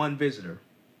allowing one visitor.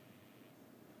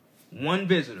 One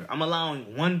visitor. I'm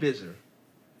allowing one visitor.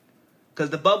 Because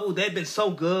the bubble, they've been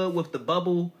so good with the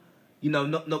bubble. They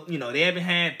haven't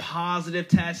had positive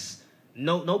tests.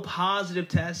 No positive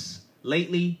tests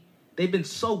lately. They've been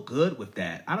so good with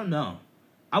that. I don't know.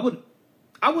 I wouldn't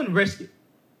risk it.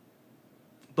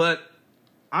 But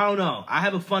I don't know.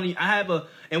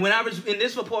 And when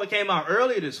this report came out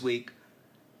earlier this week,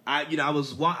 I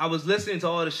was listening to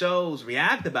all the shows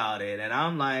react about it, and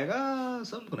I'm like, oh,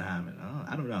 something's gonna happen.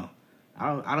 I don't know.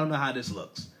 I don't know how this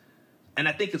looks. And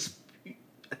I think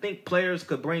players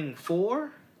could bring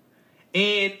 4.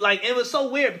 And it was so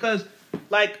weird because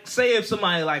say if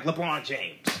somebody like LeBron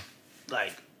James,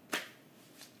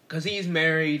 because he's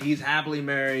married, he's happily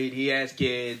married, he has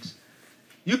kids.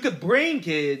 You could bring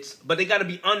kids, but they got to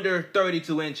be under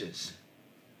 32 inches.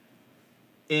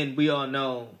 And we all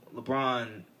know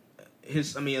LeBron,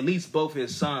 at least both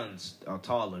his sons are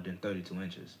taller than 32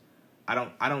 inches. I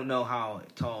don't know how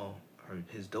tall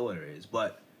his daughter is,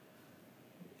 but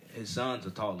his sons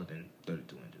are taller than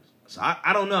 32 inches. So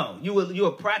I don't know. You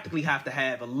would practically have to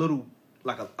have a little,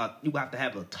 you would have to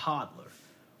have a toddler,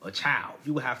 a child.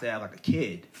 You would have to have a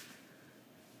kid.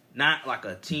 Not like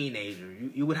a teenager.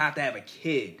 You would have to have a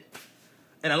kid.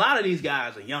 And a lot of these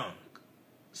guys are young.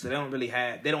 So they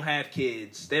don't have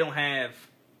kids. They don't have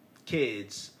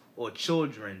kids or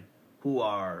children who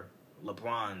are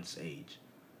LeBron's age.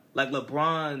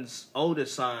 LeBron's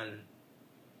oldest son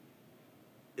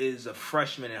is a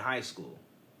freshman in high school.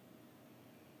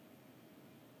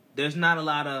 There's not a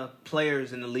lot of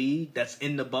players in the league that's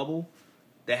in the bubble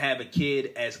that have a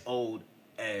kid as old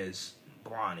as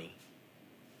Bronny.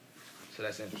 So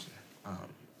that's interesting.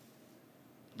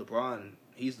 LeBron,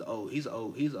 he's the old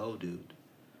dude.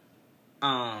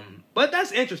 But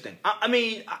that's interesting.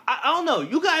 I don't know.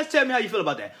 You guys tell me how you feel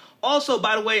about that. Also,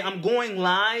 by the way, I'm going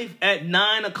live at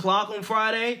 9:00 on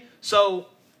Friday. So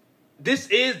this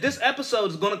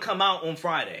episode is going to come out on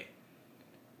Friday.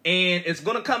 And it's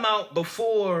going to come out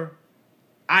before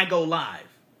I go live.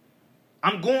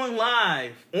 I'm going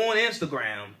live on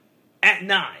Instagram at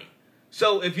 9.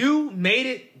 So if you made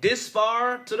it this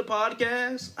far to the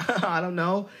podcast, I don't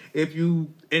know if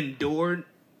you endured.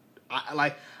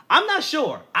 I'm not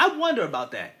sure. I wonder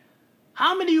about that.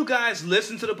 How many of you guys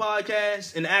listen to the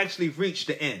podcast and actually reach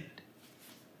the end?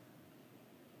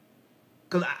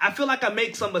 Because I feel like I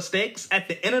make some mistakes at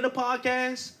the end of the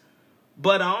podcast.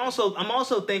 But I'm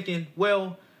also thinking,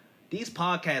 well, these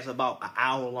podcasts are about an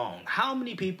hour long. How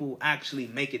many people actually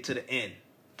make it to the end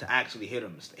to actually hear the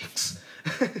mistakes?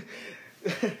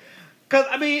 Because,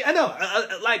 I know,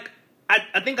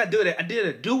 I think I did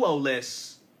a duo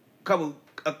list a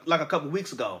couple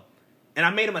weeks ago, and I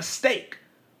made a mistake,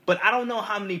 but I don't know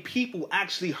how many people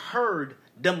actually heard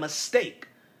the mistake.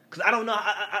 Because I don't know,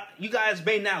 you guys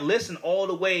may not listen all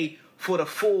the way for the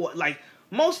full,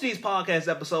 most of these podcast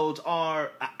episodes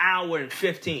are an hour and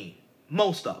 15.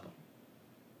 Most of them.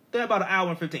 They're about an hour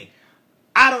and 15.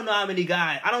 I don't know how many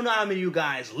of you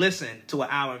guys listen to an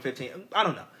hour and 15. I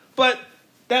don't know. But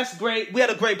that's great. We had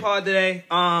a great pod today.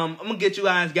 I'm gonna get you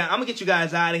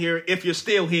guys out of here if you're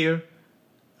still here.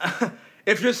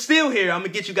 If you're still here, I'm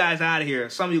gonna get you guys out of here.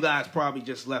 Some of you guys probably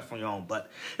just left on your own, but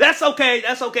that's okay.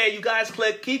 That's okay. You guys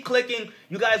keep clicking.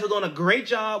 You guys are doing a great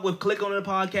job with clicking on the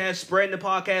podcast, spreading the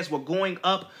podcast. We're going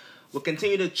up. We'll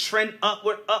continue to trend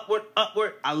upward.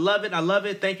 I love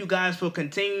it. Thank you guys for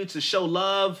continuing to show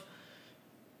love,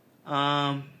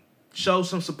 show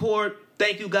some support.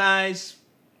 Thank you guys.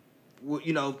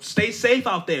 Stay safe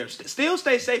out there. Still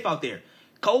stay safe out there.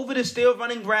 COVID is still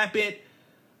running rampant.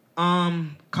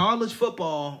 College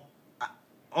football.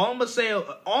 All I'm gonna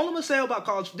say about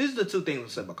college. These are the two things I'm gonna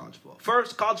say about college football.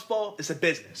 First, college football is a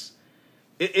business.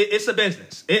 It's a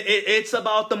business. It's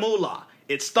about the moolah.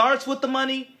 It starts with the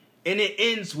money and it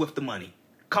ends with the money.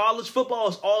 College football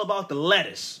is all about the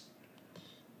lettuce.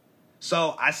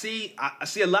 So I see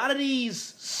a lot of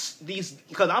these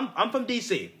because I'm from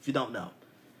DC. If you don't know.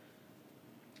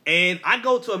 And I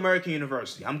go to American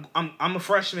University. I'm a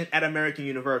freshman at American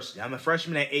University. I'm a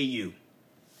freshman at AU.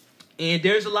 And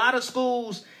there's a lot of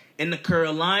schools in the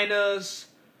Carolinas,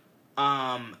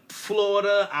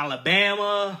 Florida,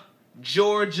 Alabama,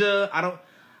 Georgia. I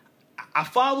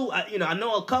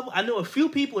know a few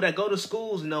people that go to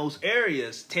schools in those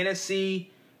areas,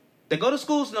 Tennessee, that go to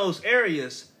schools in those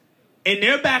areas, and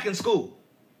they're back in school.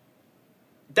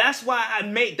 That's why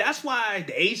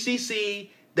the ACC,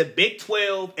 the Big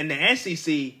 12, and the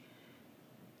SEC,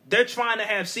 they're trying to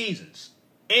have seasons.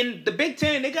 In the Big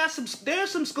 10,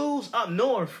 there's some schools up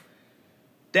north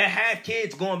that have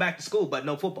kids going back to school, but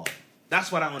no football.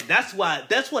 That's what I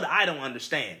don't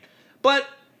understand. But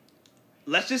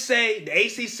let's just say the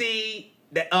ACC,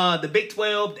 the Big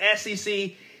 12, the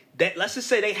SEC, let's just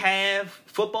say they have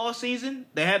football season.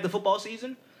 They have the football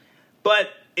season, but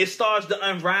it starts to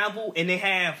unravel, and they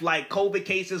have like COVID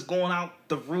cases going out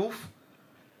the roof.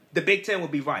 The Big 10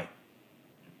 would be right.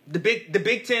 The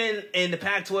Big 10 and the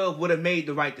Pac-12 would have made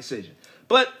the right decision.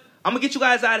 But I'm gonna get you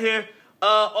guys out of here.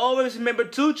 Always remember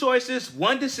 2 choices,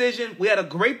 1 decision. We had a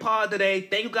great pod today.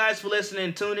 Thank you guys for listening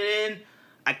and tuning in.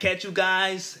 I catch you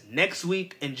guys next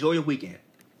week. Enjoy your weekend.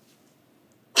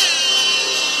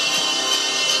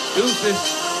 Deuces.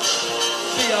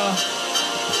 See y'all.